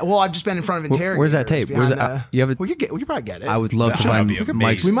deposition. Yeah, well, I've just been in front of interrogators. Where's that tape? Where's behind that? You have it. We could probably get it. I would love to That would find be amazing.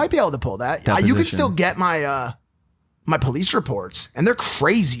 Mike's. We might be able to pull that. You Deposition. can still get my my police reports, and they're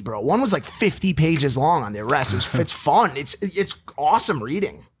crazy, bro. One was like 50 pages long on the arrest. It's fun. It's awesome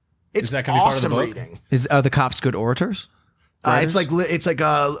reading. It's that gonna be part of the awesome book? reading. Are the cops good orators? It's like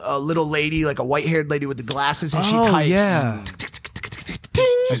a little lady, like a white haired lady with the glasses, and she Oh, types. yeah.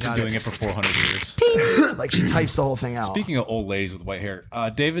 She's been doing it for 400 years. Like she types the whole thing out. Speaking of old ladies with white hair,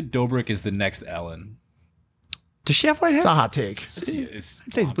 David Dobrik is the next Ellen. Does she have white hair? It's a hot take. It's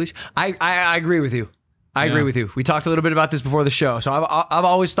I'd say it's bleach. I agree with you. I agree with you. We talked a little bit about this before the show. So I've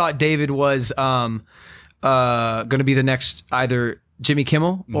always thought David was going to be the next either Jimmy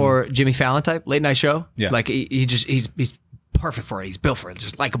Kimmel or Jimmy Fallon type late night show. Yeah. Like he's perfect for it. He's built for it.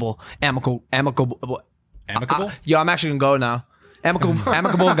 Just likable, amicable. amicable. Yo, I'm actually gonna go now. Amicable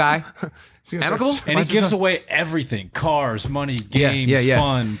guy. Amicable. And he gives away everything: cars, money, games,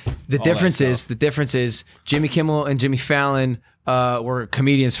 fun. The all difference that is Jimmy Kimmel and Jimmy Fallon were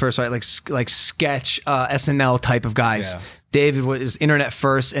comedians first, right? Like sketch SNL type of guys. Yeah. David was internet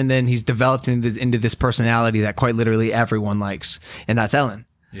first, and then he's developed into this personality that quite literally everyone likes, and that's Ellen.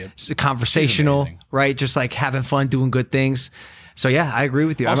 Yep. It's conversational, amazing. right? Just like having fun, doing good things. So yeah, I agree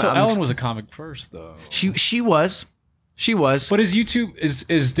with you. Also, I'm Ellen was a comic first, though. she was. But his YouTube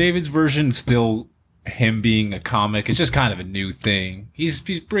is David's version still him being a comic? It's just kind of a new thing. He's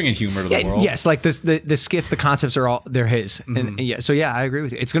bringing humor to the world. Yes, like the skits, the concepts they're his. And yeah, so yeah, I agree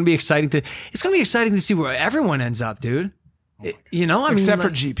with you. It's gonna be exciting to see where everyone ends up, dude. Except for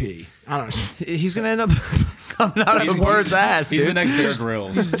GP. I don't know. He's gonna end up coming out of the bird's ass. He's dude. the next Bear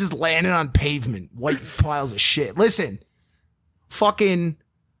Grylls. He's just landing on pavement, white piles of shit. Listen, fucking.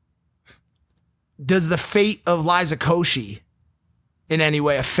 Does the fate of Liza Koshy in any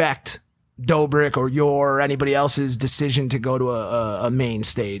way affect Dobrik or your or anybody else's decision to go to a main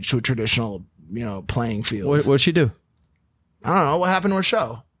stage, to a traditional, playing field. What'd she do? I don't know. What happened to her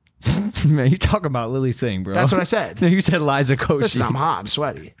show? Man, you talking about Lily Singh, bro. That's what I said. You said Liza Koshy. Listen, I'm hot. I'm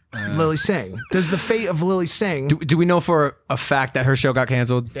sweaty. Lily Singh. Does the fate of Lily Singh... Do we know for a fact that her show got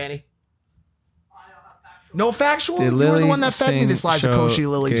canceled? Danny? No factual? The You were Lily the one that fed me this Singh Liza show Koshy,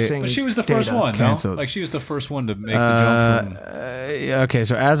 Lily Singh. But she was the first data. one, no? Canceled. Like, she was the first one to make the jump from... Okay,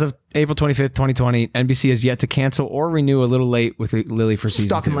 so as of April 25th, 2020, NBC has yet to cancel or renew a little late with Lily for season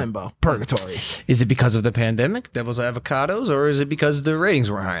Stuck 2. in limbo. Purgatory. Is it because of the pandemic, Devil's Avocados, or is it because the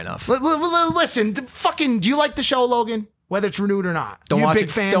ratings weren't high enough? Listen, do you like the show, Logan? Whether it's renewed or not. Don't you watch a big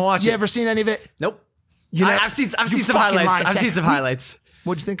it. fan? Don't watch you it. ever seen any of it? Nope. I've seen some fucking highlights. lying I've sack. seen some highlights.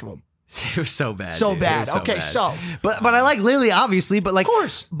 What'd you think of them? It was so bad. So dude. It bad. was Okay, bad. so- But I like Lily, obviously, but like, Of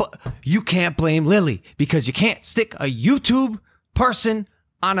course. But you can't blame Lily because you can't stick a YouTube person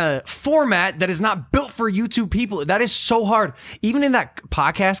on a format that is not built for YouTube people. That is so hard. Even in that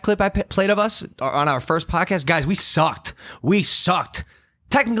podcast clip I played of us on our first podcast, guys, we sucked. We sucked.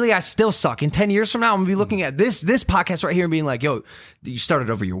 Technically, I still suck. In 10 years from now, I'm gonna be looking at this podcast right here and being like, yo, you started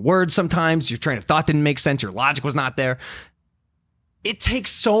over your words sometimes. Your train of thought didn't make sense. Your logic was not there. It takes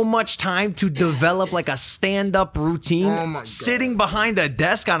so much time to develop like a stand-up routine sitting behind a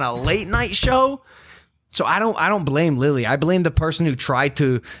desk on a late night show. So I don't blame Lily. I blame the person who tried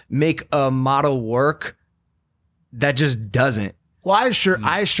to make a model work that just doesn't. Well, I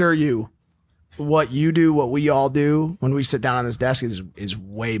assure you, what you do, what we all do when we sit down on this desk is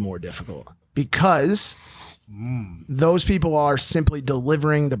way more difficult because those people are simply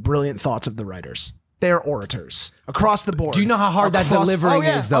delivering the brilliant thoughts of the writers. They're orators across the board. Do you know how hard that delivering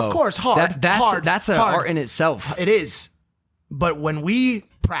is, though? Of course, hard. That's an art in itself. It is. But when we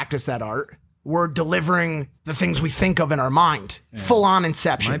practice that art, we're delivering the things we think of in our mind. Full on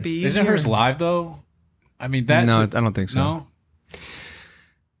Inception. Might be easier. Isn't hers live, though? I mean, that's... No, I don't think so. No?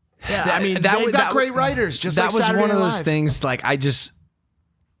 Yeah, I mean, they've got great writers. Just that like was Saturday one of Night those Live. things. Like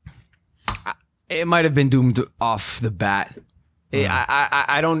it might have been doomed off the bat.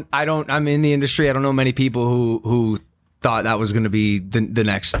 I'm in the industry. I don't know many people who thought that was going to be the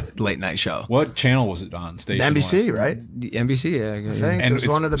next late night show. What channel was it on? Station NBC, wise? right? The NBC, yeah. I think And it was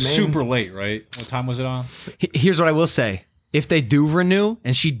it's one of the main. super late, right? What time was it on? Here's what I will say: if they do renew,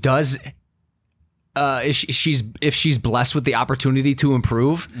 and she does, if she's blessed with the opportunity to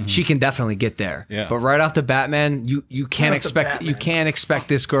improve, she can definitely get there. Yeah. But right off the bat, man, you can't expect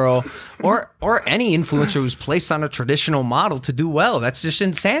this girl or any influencer who's placed on a traditional model to do well. That's just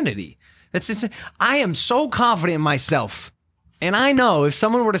insanity. That's just. I am so confident in myself. And I know if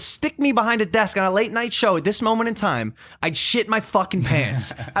someone were to stick me behind a desk on a late night show at this moment in time, I'd shit my fucking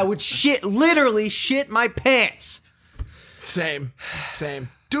pants. I would literally shit my pants. Same.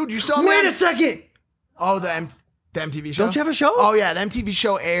 Dude, you saw Wait a second. Oh, the MTV show? Don't you have a show? Oh, yeah. The MTV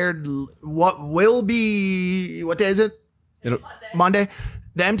show aired what day is it? Monday.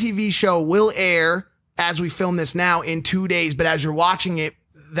 The MTV show will air as we film this now in 2 days, but as you're watching it,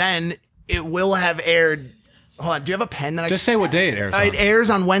 then it will have aired. Hold on. Do you have a pen that I Just say what day it airs on. It airs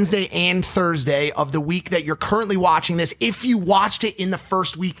on Wednesday and Thursday of the week that you're currently watching this. If you watched it in the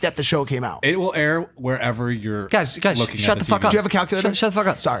first week that the show came out. It will air wherever you're Guys, looking shut at the fuck up. Do you have a calculator? Shut the fuck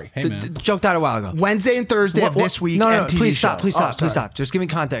up. Sorry. Hey, The man. joke died a while ago. Wednesday and Thursday of this week. No, MTV please show. stop. Please Oh, stop. Please sorry. stop. Just give me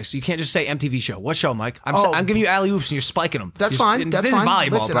context. You can't just say MTV show. What show, Mike? Oh. I'm giving you alley oops and you're spiking them. That's fine. This That's is fine.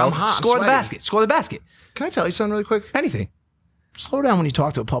 volleyball, Listen, bro. I'm hot. I'm Score the sweating. basket. Score the basket. Can I tell you something really quick? Anything. Slow down when you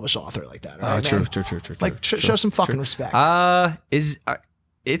talk to a published author like that. All right, True. man? Like, show some fucking respect.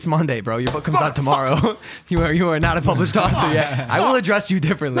 It's Monday, bro. Your book comes out tomorrow. You are not a published author yet. I will address you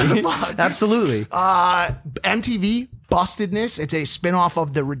differently. Absolutely. MTV Bustedness. It's a spinoff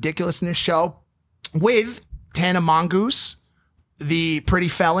of the Ridiculousness show with Tana Mongoose, the pretty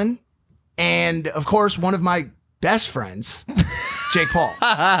felon, and of course one of my best friends, Jake Paul.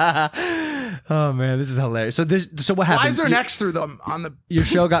 Oh man, this is hilarious. So what happened? Why is there an X through them on the? Your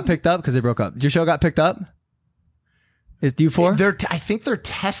show got picked up because they broke up. Your show got picked up. Is U4? I think they're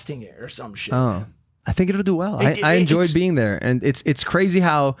testing it or some shit. Oh, I think it'll do well. I enjoyed being there, and it's crazy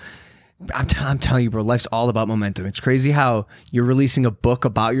how I'm telling you, bro. Life's all about momentum. It's crazy how you're releasing a book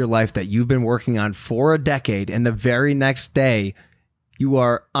about your life that you've been working on for a decade, and the very next day, you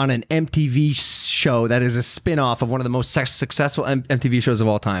are on an MTV show that is a spinoff of one of the most successful MTV shows of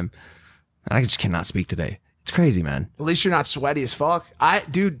all time. And I just cannot speak today. It's crazy, man. At least you're not sweaty as fuck. I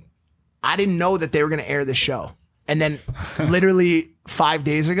didn't know that they were gonna air this show, and then literally 5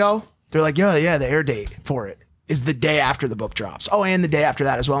 days ago, they're like, yeah, the air date for it. is the day after the book drops. Oh, and the day after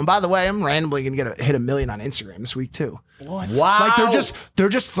that as well. And by the way, I'm randomly gonna hit 1 million on Instagram this week too. What? Wow. Like they're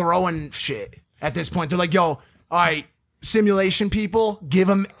just throwing shit at this point. They're like, yo, all right, simulation people, give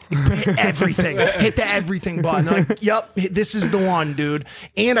them everything. Hit the everything button. They're like, yep, this is the one, dude.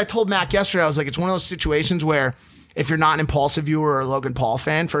 And I told Mac yesterday, I was like, it's one of those situations where if you're not an Impulsive viewer or a Logan Paul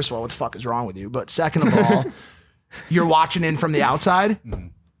fan, first of all, what the fuck is wrong with you? But second of all, you're watching in from the outside.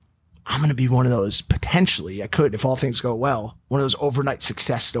 I'm going to be one of those, potentially, I could, if all things go well, one of those overnight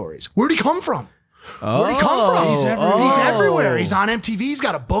success stories. Where'd he come from? Where'd he come from? He's everywhere. everywhere. He's everywhere. He's on MTV. He's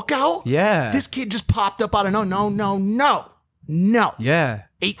got a book out. Yeah. This kid just popped up out of no. Yeah.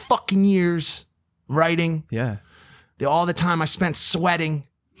 8 fucking years writing. Yeah. All the time I spent sweating.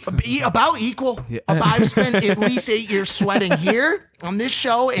 About equal. I've spent at least 8 years sweating here on this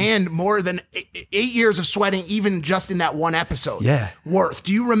show and more than 8 years of sweating even just in that one episode. Yeah. Worth.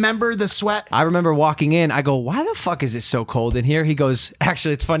 Do you remember the sweat? I remember walking in. I go, why the fuck is it so cold in here? He goes,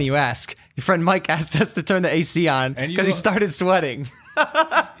 actually, it's funny you ask. Your friend Mike asked us to turn the AC on because he started sweating.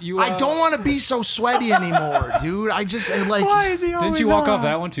 I don't want to be so sweaty anymore, dude. I just like. Why is he always Didn't you walk on? off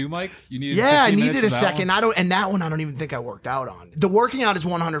that one too, Mike? You needed. Yeah, I 15 minutes needed a for that second. one? And that one I don't even think I worked out on. The working out is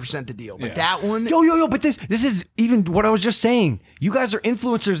 100% the deal, but Yeah. that one. Yo, but this is even what I was just saying. You guys are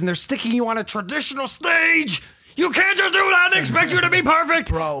influencers and they're sticking you on a traditional stage. You can't just do that and expect you to be perfect.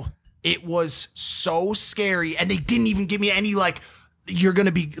 Bro, it was so scary. And they didn't even give me any, like, you're going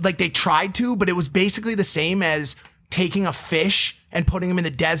to be, like, they tried to, but it was basically the same as taking a fish and putting him in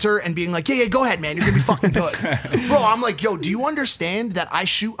the desert and being like, yeah, go ahead, man. You're going to be fucking good. Bro, I'm like, yo, do you understand that I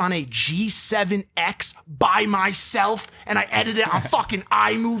shoot on a G7X by myself and I edit it on fucking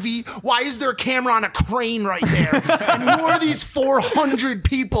iMovie? Why is there a camera on a crane right there? And who are these 400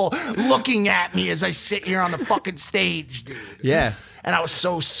 people looking at me as I sit here on the fucking stage, dude? Yeah. And I was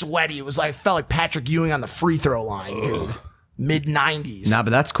so sweaty. It was like, I felt like Patrick Ewing on the free throw line, dude. Mid-90s. Nah,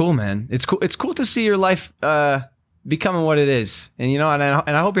 but that's cool, man. It's cool. It's cool to see your life becoming what it is. And you know, and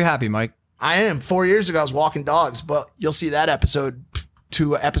I hope you're happy, Mike. I am. 4 years ago, I was walking dogs, but you'll see that episode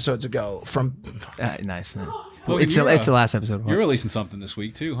 2 episodes ago from... Nice. Logan, It's you're, the last episode. You're releasing something this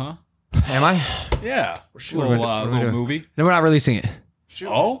week too, huh? Am I? Yeah. What are we Little doing? movie. No, we're not releasing it.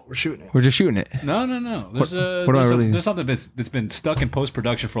 Oh? We're shooting it. We're just shooting it. No. There's what am I releasing? there's something that's been stuck in post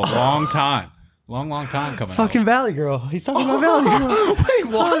production for a long time. Long time coming Fucking out. Valley Girl. He's talking about Valley Girl. Wait,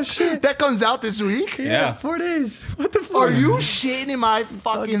 what? Oh, shit. That comes out this week? Yeah. 4 days. What the fuck? Are you shitting in my Fucking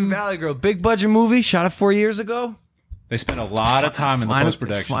fucking... Valley Girl. Big budget movie. Shot it 4 years ago. They spent a lot of time in the post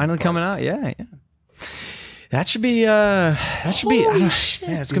production. Finally coming out. Yeah. That should be. Holy shit,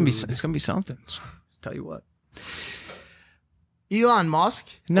 yeah, it's gonna be something. Tell you what. Elon Musk?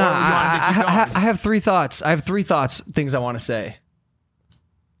 No, Or you wanted to keep going? I have 3 thoughts. I have 3 thoughts. Things I want to say.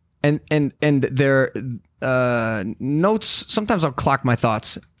 And they're notes. Sometimes I'll clock my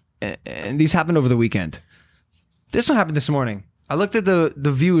thoughts, and these happened over the weekend. This one happened this morning. I looked at the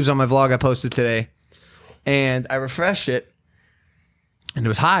views on my vlog I posted today, and I refreshed it, and it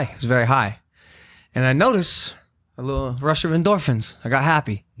was high. It was very high, and I noticed a little rush of endorphins. I got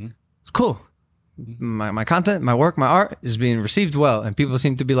happy. It's cool. My content, my work, my art is being received well, and people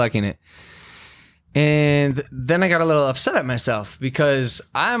seem to be liking it. And then I got a little upset at myself because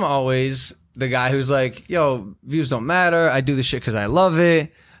I'm always the guy who's like, yo, views don't matter. I do this shit because I love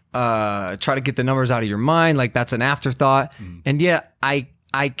it. Try to get the numbers out of your mind. Like that's an afterthought. And yet I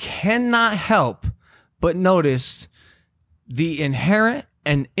cannot help but notice the inherent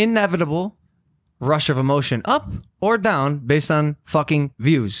and inevitable rush of emotion up or down based on fucking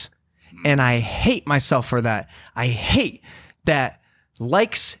views. And I hate myself for that. I hate that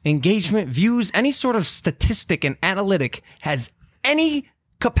likes, engagement, views, any sort of statistic and analytic has any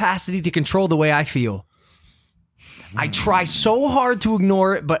capacity to control the way I feel. I try so hard to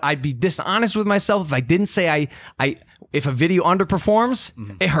ignore it, but I'd be dishonest with myself if I didn't say if a video underperforms,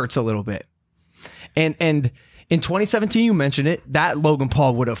 it hurts a little bit. And in 2017, you mentioned it, that Logan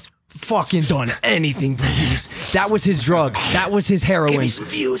Paul would have fucking done anything for views. That was his drug. That was his heroin. Give me some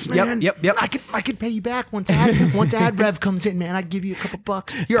views, man. Yep. I could pay you back once ad rev comes in, man. I'd give you a couple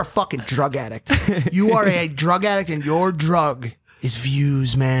bucks. You're a fucking drug addict. You are a drug addict, and your drug is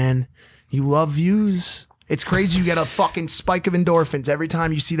views, man. You love views. It's crazy. You get a fucking spike of endorphins every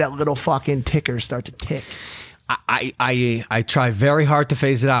time you see that little fucking ticker start to tick. I try very hard to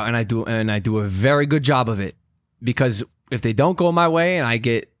phase it out, and I do a very good job of it, because if they don't go my way and I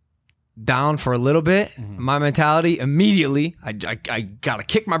get down for a little bit, my mentality immediately, I gotta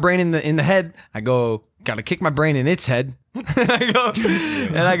kick my brain in the head. Gotta kick my brain in its head. and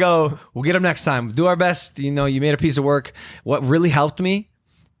I go, we'll get them next time. Do our best. You know, you made a piece of work. What really helped me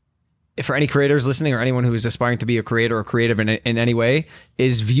for any creators listening or anyone who is aspiring to be a creator or creative in any way,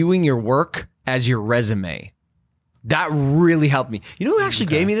 is viewing your work as your resume. That really helped me. You know who actually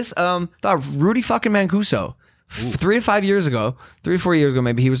gave me this? Rudy fucking Mancuso. 3 to 5 years ago, 3 or 4 years ago,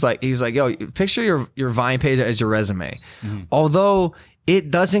 maybe he was like, yo, picture your Vine page as your resume. Although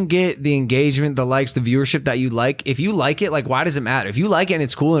it doesn't get the engagement, the likes, the viewership that you like. If you like it, like, why does it matter? If you like it and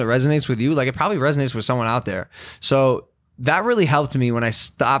it's cool and it resonates with you, like, it probably resonates with someone out there. So that really helped me when I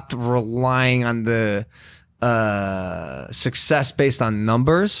stopped relying on the success based on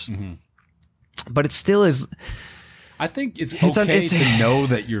numbers. But it still is. I think it's okay to know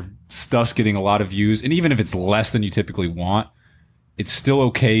that your stuff's getting a lot of views, and even if it's less than you typically want, it's still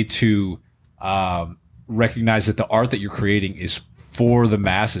okay to recognize that the art that you're creating is for the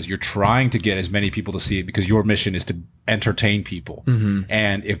masses. You're trying to get as many people to see it because your mission is to entertain people.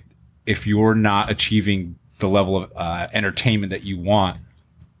 And if you're not achieving the level of entertainment that you want,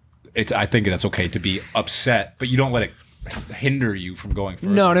 I think that's okay to be upset, but you don't let it hinder you from going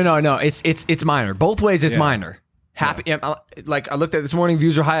further. No. It's minor. Both ways, it's minor. Happy, like I looked at this morning,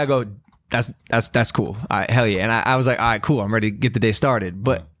 views are high. I go, that's cool. All right, hell yeah. And I was like, all right, cool. I'm ready to get the day started.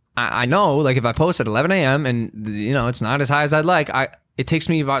 But I know, like, if I post at 11 a.m. and it's not as high as I'd like, it takes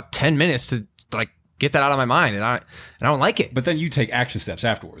me about 10 minutes to like get that out of my mind, and I don't like it. But then you take action steps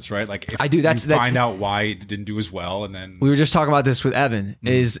afterwards, right? Like if I do. That's find out why it didn't do as well, and then we were just talking about this with Evan.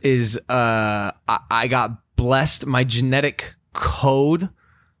 I got blessed. My genetic code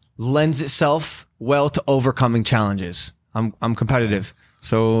lends itself well to overcoming challenges. I'm competitive,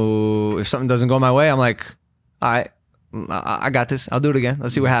 so if something doesn't go my way, I'm like, all right, I got this. I'll do it again.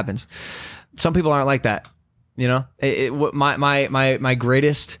 Let's see what happens. Some people aren't like that. My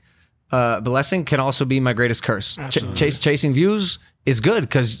greatest blessing can also be my greatest curse. Chasing views is good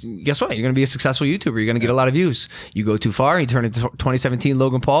because guess what? You're going to be a successful YouTuber. You're going to get a lot of views. You go too far, you turn into 2017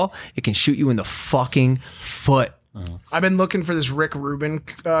 Logan Paul, it can shoot you in the fucking foot. I've been looking for this Rick Rubin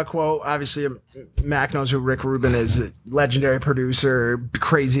quote. Obviously, Mac knows who Rick Rubin is. A legendary producer,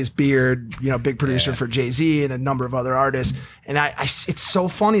 craziest beard, big producer for Jay-Z and a number of other artists. And it's so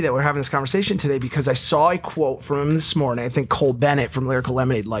funny that we're having this conversation today because I saw a quote from him this morning. I think Cole Bennett from Lyrical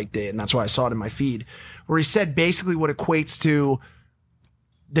Lemonade liked it, and that's why I saw it in my feed, where he said basically what equates to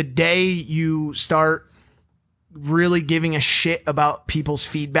the day you start really giving a shit about people's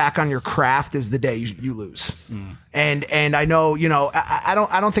feedback on your craft is the day you lose. And I know, I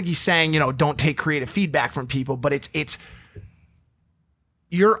don't think he's saying, don't take creative feedback from people, but it's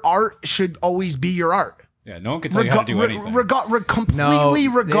your art should always be your art. Yeah, no one can tell you how to do anything.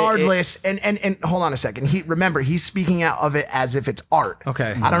 Regardless. And hold on a second. He's speaking out of it as if it's art.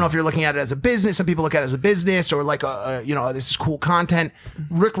 Okay. I don't know if you're looking at it as a business. Some people look at it as a business or like this is cool content.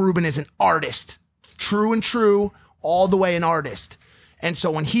 Rick Rubin is an artist. True, all the way an artist. And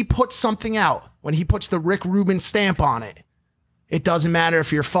so when he puts something out, when he puts the Rick Rubin stamp on it, it doesn't matter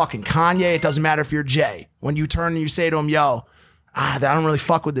if you're fucking Kanye, it doesn't matter if you're Jay. When you turn and you say to him, yo, I don't really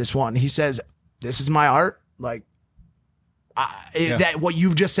fuck with this one. He says, this is my art. Like, that what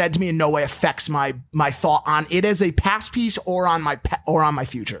you've just said to me in no way affects my thought on it as a past piece or on my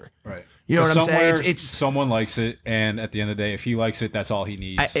future. Right. You know what I'm saying? It's someone likes it, and at the end of the day, if he likes it, that's all he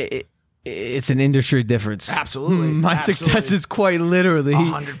needs. It's an industry difference. Absolutely. My success is quite literally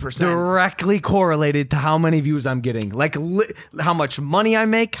 100% directly correlated to how many views I'm getting. Like how much money I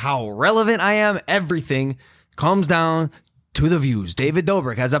make, how relevant I am, everything comes down to the views. David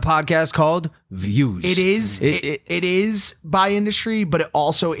Dobrik has a podcast called Views. It is. It is by industry, but it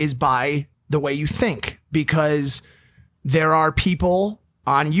also is by the way you think, because there are people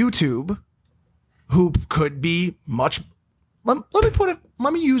on YouTube who could be much.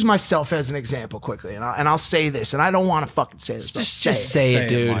 Let me use myself as an example quickly, and I'll say this, and I don't want to fucking say this. Just say it,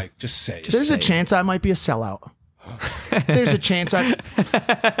 dude. Mike. Just say it. There's a chance I might be a sellout. There's a chance when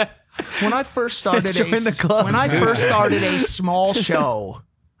I first started a small show,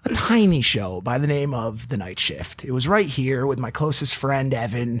 a tiny show by the name of The Night Shift. It was right here with my closest friend,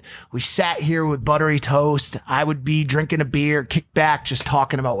 Evan. We sat here with buttery toast. I would be drinking a beer, kick back, just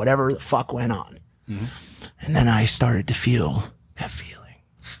talking about whatever the fuck went on. And then I started to feel that feeling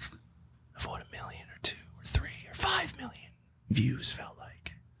of what 1 million or 2 or 3 or 5 million views felt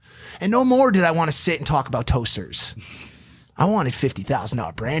like. And no more did I want to sit and talk about toasters. I wanted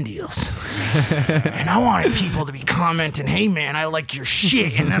 $50,000 brand deals. And I wanted people to be commenting, hey man, I like your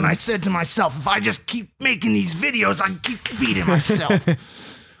shit. And then I said to myself, if I just keep making these videos, I can keep feeding myself.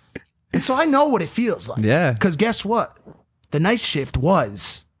 And so I know what it feels like. Yeah. Because guess what? The Night Shift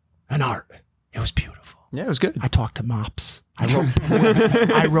was an art. It was beautiful. Yeah, it was good. I talked to mops.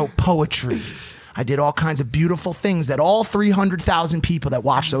 I wrote poetry. I did all kinds of beautiful things that all 300,000 people that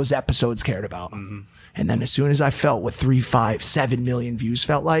watched those episodes cared about. And then as soon as I felt what 3, 5, 7 million views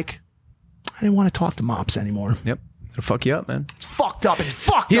felt like, I didn't want to talk to mops anymore. Yep. It'll fuck you up, man. It's fucked up. It's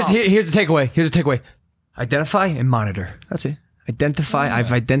fucked up. Here's the takeaway. Here's the takeaway. Identify and monitor. That's it. Identify. Yeah.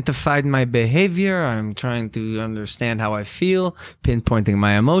 I've identified my behavior. I'm trying to understand how I feel, pinpointing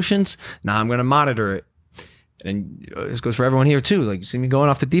my emotions. Now I'm going to monitor it. And this goes for everyone here too. Like, you see me going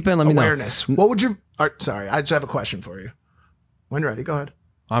off the deep end? Let me know. Awareness. What would your... sorry, I just have a question for you. When you're ready, go ahead.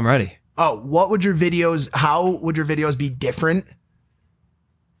 I'm ready. Oh, what would your videos... How would your videos be different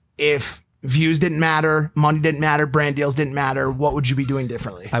if views didn't matter, money didn't matter, brand deals didn't matter? What would you be doing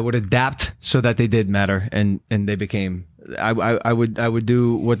differently? I would adapt so that they did matter, and they became... I would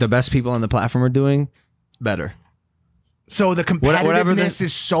do what the best people on the platform are doing better. So the competitiveness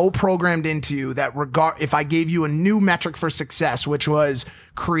is so programmed into you that if I gave you a new metric for success, which was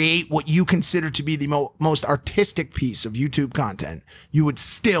create what you consider to be the most artistic piece of YouTube content, you would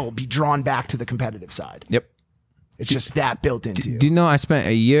still be drawn back to the competitive side. Yep. It's just that built into you. Do you know I spent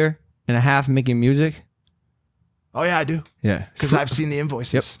a year and a half making music? Oh yeah, I do. Yeah, because I've seen the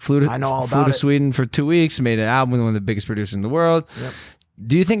invoices. Yep, I know all about it. Flew to it. Sweden for 2 weeks, made an album with one of the biggest producers in the world. Yep.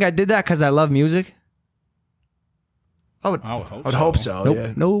 Do you think I did that because I love music? I would hope so. Nope.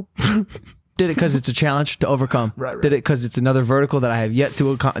 Yeah. Nope. Did it because it's a challenge to overcome. Right. Did it because it's another vertical that I have yet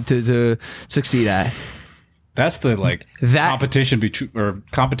to succeed at. That's the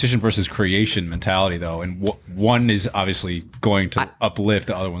competition versus creation mentality, though, and one is obviously going to uplift,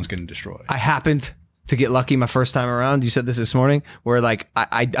 the other one's going to destroy. I happened to get lucky my first time around. You said this morning, where like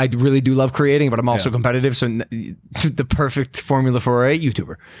I really do love creating, but I'm also competitive. So the perfect formula for a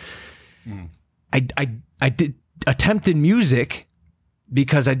YouTuber. I did attempted music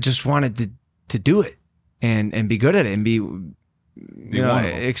because I just wanted to do it and be good at it and be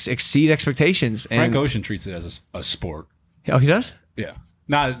exceed expectations. Frank Ocean treats it as a sport. Oh, he does? Yeah,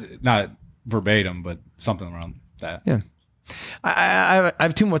 not verbatim, but something around that. Yeah. I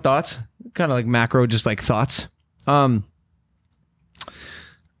have two more thoughts, kind of like macro, just like thoughts. I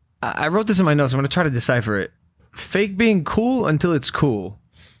wrote this in my notes. I'm going to try to decipher it. Fake being cool until it's cool.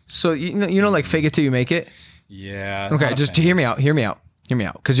 So you know, like fake it till you make it. Yeah. Okay, just hear me out. Hear me out.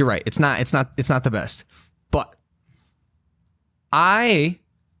 Because you're right. It's not the best. But I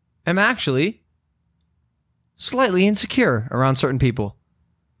am actually slightly insecure around certain people.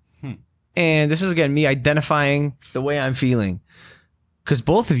 And this is, again, me identifying the way I'm feeling. Because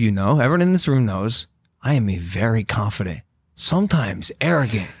both of you know, everyone in this room knows, I am a very confident, sometimes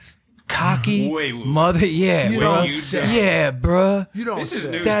arrogant, cocky mother. Yeah, you bro. don't say. Yeah, bro. You don't This is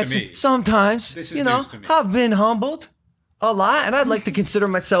say. news That's to me. sometimes, This is news to me. I've been humbled a lot, and I'd like to consider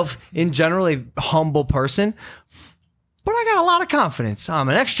myself in general a humble person. But I got a lot of confidence. I'm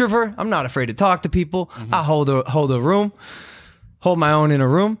an extrovert. I'm not afraid to talk to people. I hold a room, hold my own in a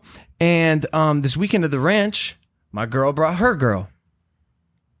room. And this weekend at the ranch, my girl brought her girl.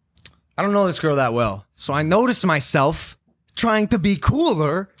 I don't know this girl that well. So I noticed myself trying to be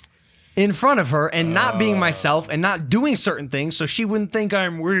cooler in front of her and not being myself and not doing certain things so she wouldn't think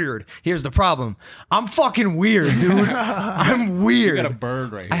I'm weird. Here's the problem. I'm fucking weird, dude. I'm weird. You got a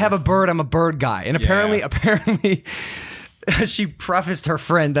bird right here. I have a bird. I'm a bird guy. And apparently she prefaced her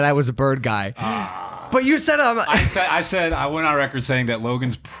friend that I was a bird guy. But you said I said I went on record saying that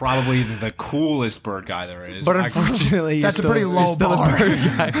Logan's probably the coolest bird guy there is. But unfortunately, that's a pretty low bar.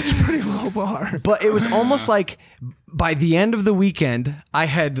 That's a pretty low bar. But it was almost like by the end of the weekend, I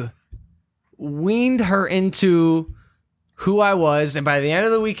had weaned her into who I was, and by the end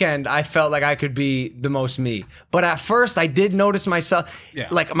of the weekend, I felt like I could be the most me. But at first, I did notice myself. Yeah.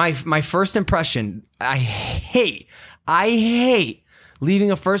 Like my first impression, I hate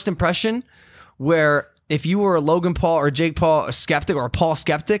leaving a first impression where if you were a Logan Paul or Jake Paul a skeptic or a Paul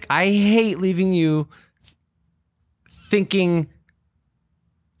skeptic, I hate leaving you thinking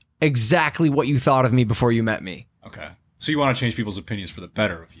exactly what you thought of me before you met me. Okay. So you want to change people's opinions for the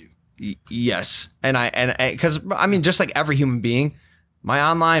better of you. Yes. And because I mean, just like every human being, my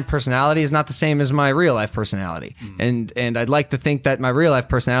online personality is not the same as my real life personality. And I'd like to think that my real life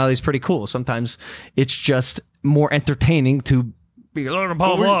personality is pretty cool. Sometimes it's just more entertaining to be Logan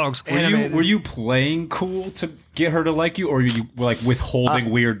Paul vlogs. Were you playing cool to get her to like you, or were you like withholding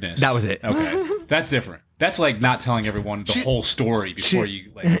weirdness? That was it. Okay. That's different. That's like not telling everyone the whole story before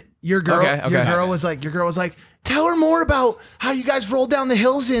you like. Your girl was like, tell her more about how you guys rolled down the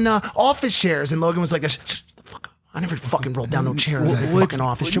hills in office chairs. And Logan was like this. I never fucking rolled down no chair in a fucking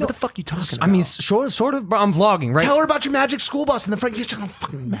office chair. What the fuck are you talking about? I mean, sort of, bro, I'm vlogging, right? Tell her about your magic school bus in the front. You're talking about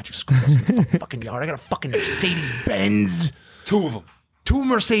fucking magic school bus in the fucking yard. I got a fucking Mercedes Benz. 2 of them. 2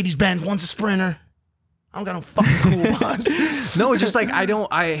 Mercedes Benz, one's a Sprinter. I don't got no fucking cool bus. No, just like I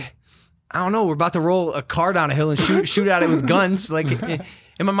don't know. We're about to roll a car down a hill and shoot at it with guns. Like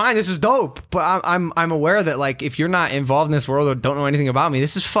in my mind, this is dope. But I'm aware that like if you're not involved in this world or don't know anything about me,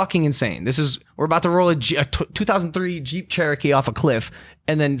 this is fucking insane. We're about to roll a 2003 Jeep Cherokee off a cliff,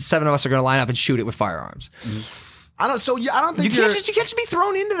 and then 7 of us are gonna line up and shoot it with firearms. I don't think You can't just be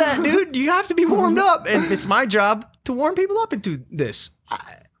thrown into that, dude. You have to be warmed up, and it's my job to warm people up into this.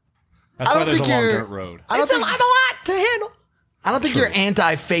 That's why there's a long dirt road. I'm a lot to handle. I don't think you're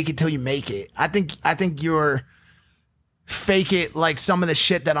anti-fake it till you make it. I think you're fake it like some of the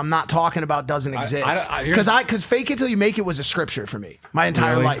shit that I'm not talking about doesn't exist. Because fake it till you make it was a scripture for me my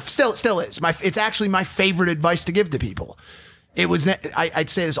entire life. Still is. It's actually my favorite advice to give to people. It was. I'd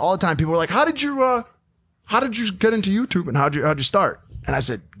say this all the time. People were like, "How did you get into YouTube and how'd you start?" And I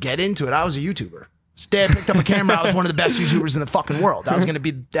said, "Get into it. I was a YouTuber. Dad picked up a camera. I was one of the best YouTubers in the fucking world. I was going to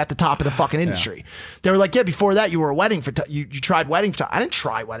be at the top of the fucking industry." Yeah. They were like, "Yeah, before that, you were a wedding you tried wedding photography." I didn't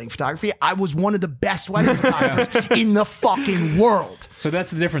try wedding photography. I was one of the best wedding photographers in the fucking world. So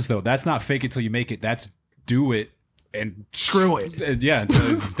that's the difference, though. That's not fake it till you make it. That's do it and screw it. Yeah,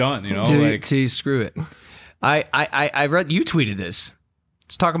 until it's done. You know, screw it. I read you tweeted this.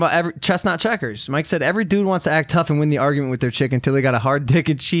 Let's talk about chestnut checkers. Mike said every dude wants to act tough and win the argument with their chick until they got a hard dick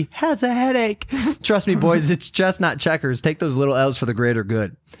and she has a headache. Trust me, boys, it's chestnut checkers. Take those little L's for the greater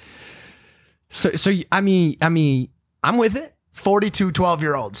good. So I mean, I'm with it. 42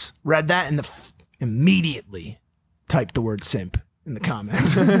 12-year-olds read that and immediately typed the word simp in the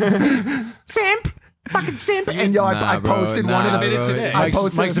comments. Simp. Fucking simp. And I posted one of them today.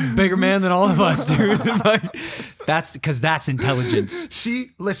 Mike's a bigger man than all of us, dude. That's because that's intelligence.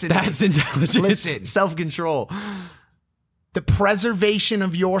 That's intelligence. Listen. Self-control. The preservation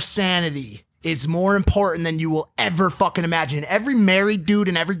of your sanity is more important than you will ever fucking imagine. Every married dude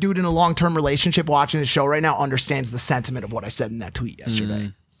and every dude in a long-term relationship watching the show right now understands the sentiment of what I said in that tweet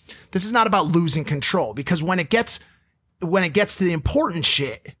yesterday. This is not about losing control, because when it gets to the important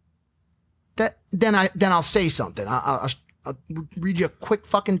shit, then I'll say something. I'll read you a quick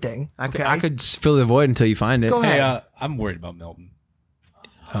fucking thing. Okay? I could fill the void until you find it. Go ahead. Hey, I'm worried about Milton.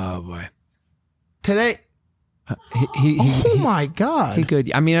 Oh boy. Today. Oh my God. He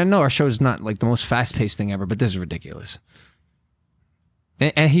could. I mean, I know our show is not like the most fast-paced thing ever, but this is ridiculous.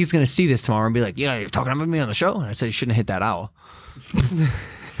 And he's gonna see this tomorrow and be like, "Yeah, you're talking about me on the show." And I said, "You shouldn't have hit that owl."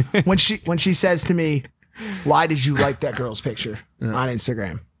 when she says to me, "Why did you like that girl's picture on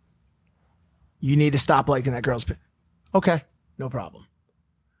Instagram?" You need to stop liking that girl's picture. Okay, no problem.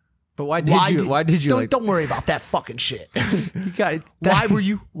 But why did you? Don't worry about that fucking shit. You got it. Why were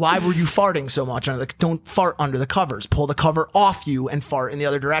you farting so much don't fart under the covers. Pull the cover off you and fart in the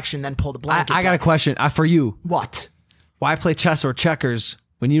other direction, then pull the blanket. I got a question for you. What? Why play chess or checkers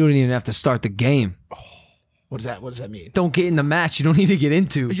when you don't even have to start the game? What does that mean? Don't get in the match you don't need to get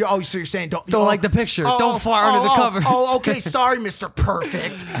into. So you're saying don't like the picture. Don't fart under the covers. Oh, okay. Sorry, Mr.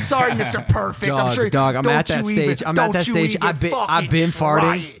 Perfect. Sorry, Mr. Perfect. I'm sure. I'm at that stage. I've been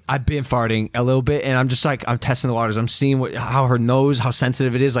farting. I've been farting a little bit, and I'm just like, I'm testing the waters. I'm seeing how her nose, how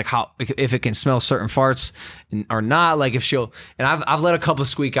sensitive it is, like how if it can smell certain farts or not. Like if she'll. And I've let a couple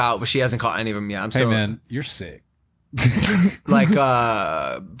squeak out, but she hasn't caught any of them yet. Hey man, you're sick. Like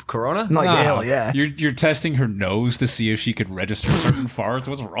Corona? Like hell, yeah. You're testing her nose to see if she could register certain farts.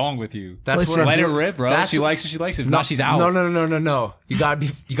 What's wrong with you? Let her rip, bro. She likes it. She likes it. If not, she's out. No. You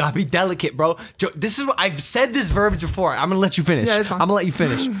gotta be delicate, bro. This is what I've said this verbiage before. I'm gonna let you finish. Yeah, that's fine. I'm gonna let you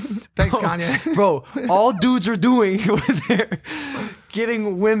finish. Thanks, Kanye. Bro, all dudes are doing when they're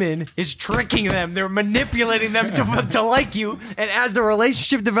getting women is tricking them. They're manipulating them to like you. And as the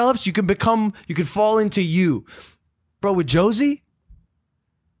relationship develops, you can fall into you. Bro, with Josie,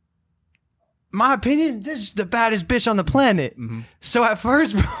 my opinion, this is the baddest bitch on the planet. Mm-hmm. So at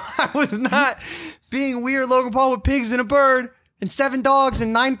first, bro, I was not being weird Logan Paul with pigs and a bird and 7 dogs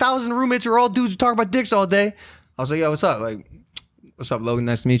and 9,000 roommates who are all dudes who talk about dicks all day. I was like, yo, what's up? Like, what's up, Logan?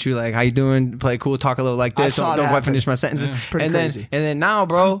 Nice to meet you. Like, how you doing? Play cool, talk a little like this. Don't quite finish my sentences. Yeah, it's pretty crazy. And then now,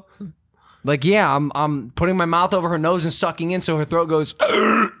 bro, like, yeah, I'm putting my mouth over her nose and sucking in so her throat goes...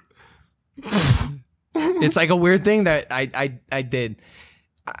 It's like a weird thing that I did.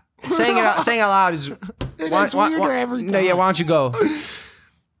 Saying it out loud is weirder every time. No, yeah, why don't you go?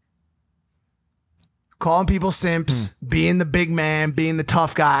 Calling people simps, being the big man, being the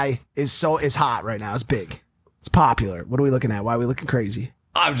tough guy is hot right now. It's big. It's popular. What are we looking at? Why are we looking crazy?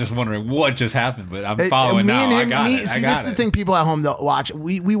 I'm just wondering what just happened, but I'm following now. I got it. See, this is the thing people at home don't watch.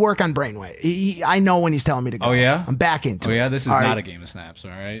 We work on brainwave. I know when he's telling me to go. Oh, yeah? I'm back into it. Oh, yeah? This is not a game of snaps,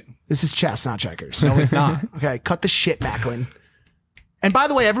 all right? This is chess, not checkers. No, it's not. Okay, cut the shit, Macklin. And by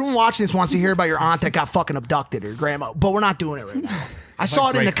the way, everyone watching this wants to hear about your aunt that got fucking abducted or your grandma, but we're not doing it right now. I saw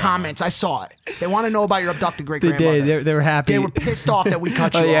it in the comments. I saw it. They want to know about your abducted great grandmother. They were happy. They were pissed off that we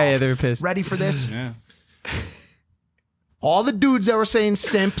cut you off. Yeah, they were pissed. Ready for this? Yeah. All the dudes that were saying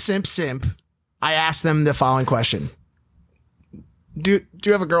simp, simp, simp, I asked them the following question. Do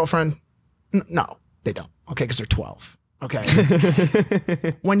you have a girlfriend? No, they don't. Okay, because they're 12.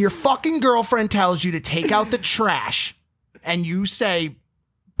 Okay. When your fucking girlfriend tells you to take out the trash and you say,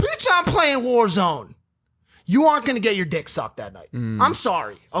 bitch, I'm playing Warzone, you aren't going to get your dick sucked that night. I'm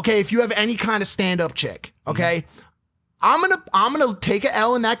sorry. Okay, if you have any kind of stand-up chick, okay? I'm gonna take a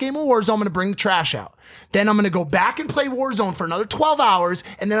L in that game of Warzone. I'm gonna bring the trash out. Then I'm gonna go back and play Warzone for another 12 hours,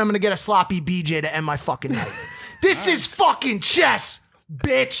 and then I'm gonna get a sloppy BJ to end my fucking night. This is fucking chess,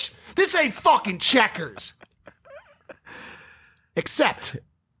 bitch. This ain't fucking checkers. Except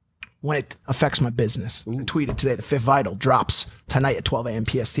when it affects my business. I tweeted today, the Fifth Vital drops tonight at 12 a.m.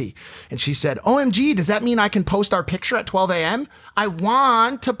 PST. And she said, OMG, does that mean I can post our picture at 12 a.m.? I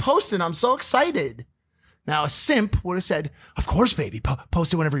want to post it. I'm so excited. Now, a simp would have said, of course, baby,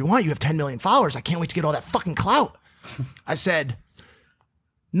 post it whenever you want. You have 10 million followers. I can't wait to get all that fucking clout. I said,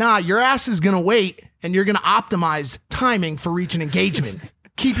 nah, your ass is going to wait and you're going to optimize timing for reaching engagement.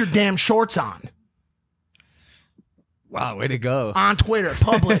 Keep your damn shorts on. Wow, way to go. On Twitter,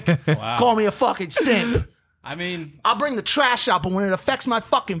 public. Wow. Call me a fucking simp. I mean, I'll bring the trash out, but when it affects my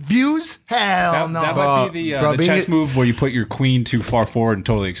fucking views, hell no. that might be the chess move where you put your queen too far forward and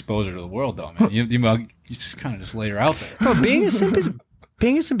totally expose her to the world, though, man. You just kind of just lay her out there. Bro, being a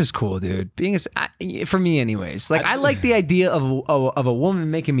simp is cool, dude. For me, anyways. Like, I like the idea of a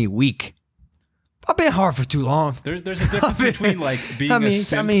woman making me weak. I've been hard for too long. There's a difference between like being a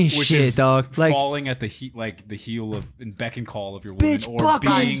simp, which shit, is dog. Like, falling at the heel of and beck and call of your woman, bitch, or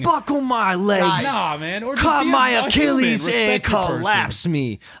being buckle my legs, nah, man, or cut just my a Achilles human, and respect your person. collapse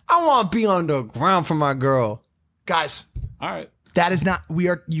me. I want to be on the ground for my girl. Guys, all right, that is not,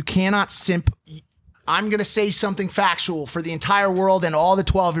 you cannot simp. I'm going to say something factual for the entire world and all the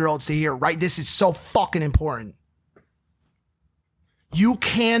 12-year-olds to hear, right? This is so fucking important. You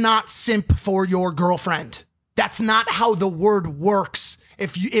cannot simp for your girlfriend. That's not how the word works.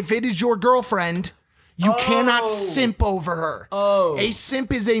 If it is your girlfriend, you cannot simp over her. A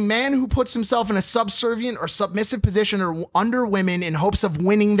simp is a man who puts himself in a subservient or submissive position or under women in hopes of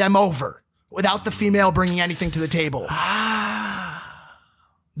winning them over without the female bringing anything to the table.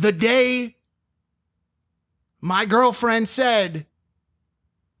 The day my girlfriend said,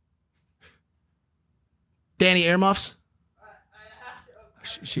 Danny, earmuffs?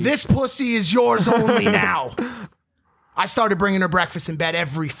 This pussy is yours only now. I started bringing her breakfast in bed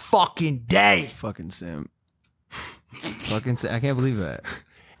every fucking day. Fucking simp. Fucking simp. I can't believe that.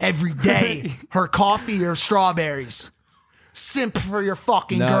 Every day. Her coffee or strawberries. Simp for your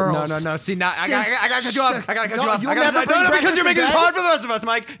fucking girls. No. See, now I gotta cut you off. I gotta cut you off. No, because you're making this hard for the rest of us,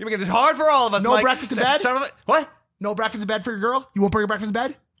 Mike. You're making this hard for all of us, No Mike. breakfast in bed? What? No breakfast in bed for your girl? You won't bring her breakfast in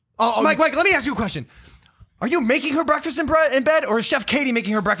bed? Mike, let me ask you a question. Are you making her breakfast in bed, or is Chef Katie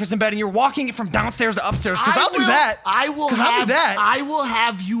making her breakfast in bed, and you're walking it from downstairs to upstairs? Because I'll do that. I will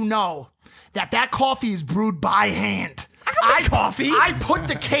have you know that coffee is brewed by hand. Coffee. I put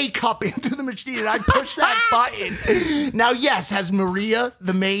the K-cup into the machine and I push that button. Now, yes, has Maria,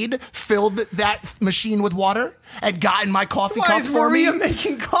 the maid, filled that machine with water and gotten my coffee cup for me? Why is Maria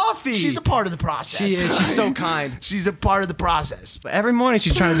making coffee? She's a part of the process. She is. She's so kind. She's a part of the process. But every morning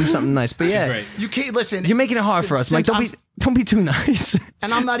she's trying to do something nice. But yeah, great. You can't listen. You're making it hard for us, Mike. Don't be too nice.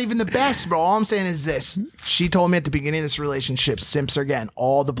 And I'm not even the best, bro. All I'm saying is this. She told me at the beginning of this relationship, simps are getting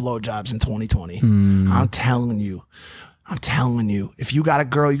all the blowjobs in 2020. I'm telling you, if you got a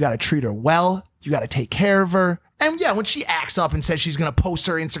girl, you got to treat her well. You got to take care of her. And yeah, when she acts up and says she's going to post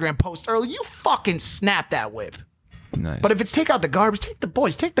her Instagram post early, you fucking snap that whip. Nice. But if it's take out the garbage, take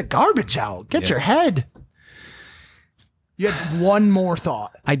the garbage out. Get your head. You had one more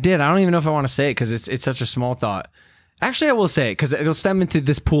thought. I did. I don't even know if I want to say it because it's such a small thought. Actually, I will say it because it'll stem into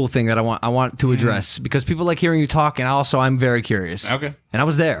this pool thing that I want to address because people like hearing you talk, and also I'm very curious. Okay. And I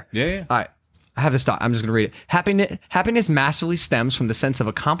was there. Yeah. All right. I have this thought. I'm just going to read it. Happiness massively stems from the sense of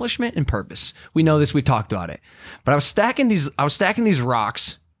accomplishment and purpose. We know this. We talked about it. But I was stacking these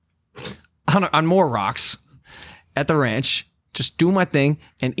rocks on more rocks at the ranch, just doing my thing.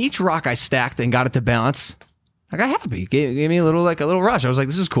 And each rock I stacked and got it to balance, I got happy. Gave me a little rush. I was like,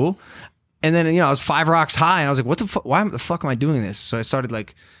 this is cool. And then, I was 5 rocks high and I was like, what the fuck? Why the fuck am I doing this? So I started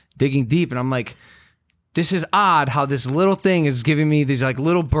like digging deep and I'm like, this is odd how this little thing is giving me these like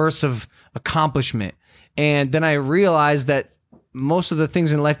little bursts of accomplishment. And then I realized that most of the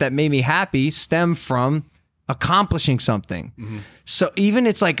things in life that made me happy stem from accomplishing something. So even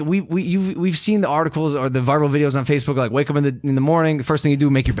it's like we've seen the articles or the viral videos on Facebook, like wake up in the morning, the first thing you do,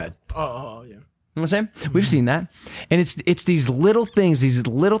 make your bed. Oh, yeah. You know what I'm saying? We've seen that. And it's these little things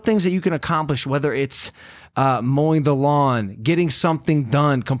that you can accomplish, whether it's mowing the lawn, getting something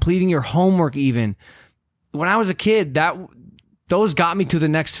done, completing your homework even. When I was a kid, those got me to the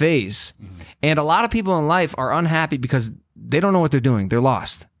next phase. And a lot of people in life are unhappy because they don't know what they're doing. They're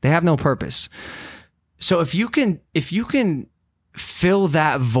lost. They have no purpose. So if you can fill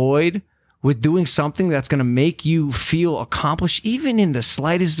that void with doing something that's going to make you feel accomplished, even in the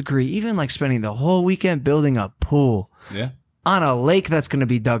slightest degree, even like spending the whole weekend building a pool on a lake that's going to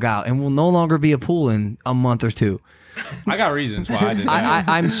be dug out and will no longer be a pool in a month or two. I got reasons why I did that.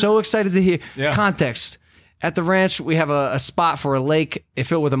 I'm so excited to hear context. At the ranch, we have a spot for a lake. It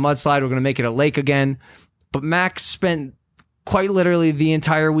filled with a mudslide. We're going to make it a lake again. But Max spent quite literally the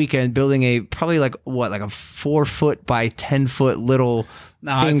entire weekend building probably like a 4 foot by 10 foot little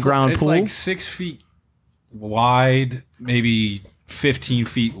in-ground pool. It's like 6 feet wide, maybe 15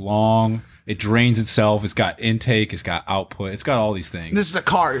 feet long. It drains itself. It's got intake. It's got output. It's got all these things. This is a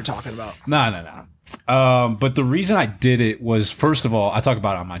car you're talking about. No. But the reason I did it was, first of all, I talk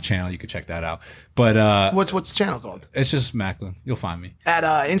about it on my channel. You can check that out. But what's the channel called? It's just Macklin. You'll find me at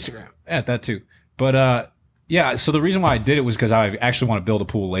Instagram. At that too. But yeah. So the reason why I did it was because I actually want to build a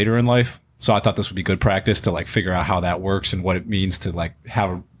pool later in life. So I thought this would be good practice to like figure out how that works and what it means to like have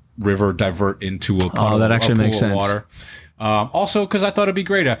a river divert into a pool, that actually makes sense. Water. Also, because I thought it'd be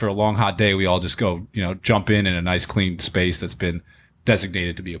great after a long hot day, we all just go, jump in a nice clean space that's been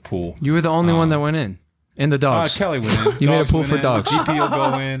designated to be a pool. You were the only one that went in. And the dogs. Kelly went in. You made a pool for dogs. GP will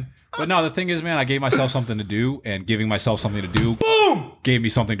go in. But no, the thing is, man, I gave myself something to do, and giving myself something to do gave me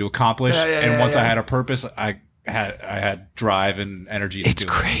something to accomplish. And once I had a purpose, I had drive and energy to do it. It's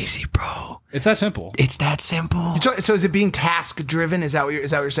crazy, bro. It's that simple. It's that simple. So is it being task driven? Is that what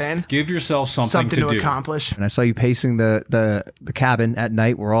you're saying? Give yourself something to do. Accomplish. And I saw you pacing the cabin at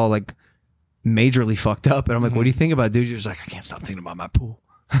night. We're all like majorly fucked up. And I'm like, what do you think about it, dude? You're just like, I can't stop thinking about my pool.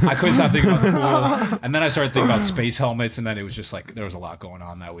 I couldn't stop thinking about the pool. And then I started thinking about space helmets, and then it was just like there was a lot going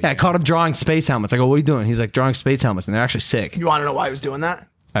on that week. Yeah, I caught him drawing space helmets. I go, what are you doing? He's like, drawing space helmets, and they're actually sick. You want to know why he was doing that?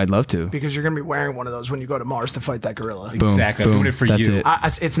 I'd love to. Because you're going to be wearing one of those when you go to Mars to fight that gorilla. Exactly. I'm doing it for you. It.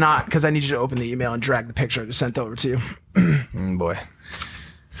 It's not, because I need you to open the email and drag the picture I just sent over to you. Boy.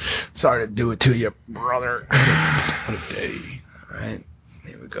 Sorry to do it to you, brother. What a day. All right.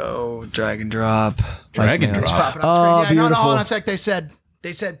 Here we go. Drag and drop. Drag and drop. Oh, beautiful. No, hold on a sec. They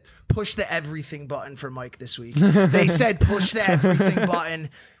said, push the everything button for Mike this week. They said push the everything button.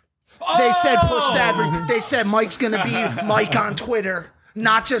 They said push the everything. They said Mike's going to be Mike on Twitter.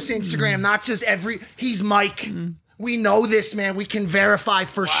 Not just Instagram, not just he's Mike. We know this, man. We can verify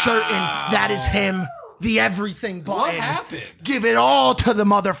for certain that is him. The everything button. What happened? Give it all to the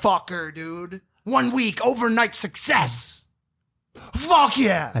motherfucker, dude. 1 week, overnight success. Fuck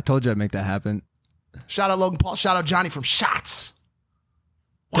yeah. I told you I'd make that happen. Shout out Logan Paul. Shout out Johnny from Shots.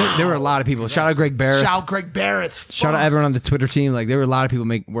 Wow. There were a lot of people. Shout out Greg Barrett. Shout out Greg Barrett. Shout out everyone on the Twitter team. Like there were a lot of people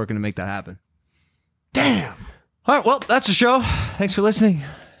working to make that happen. Damn. All right, well, that's the show. Thanks for listening.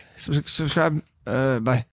 Subscribe. Bye.